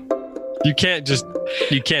 Whew. You can't just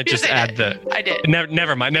add the. I did.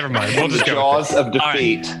 Never mind. We'll just go. Jaws of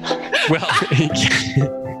defeat. Right. Well,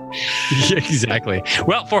 exactly.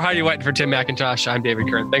 Well, for Heidi White and for Tim McIntosh, I'm David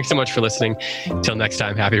Kern. Thanks so much for listening. Until next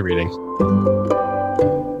time, happy reading.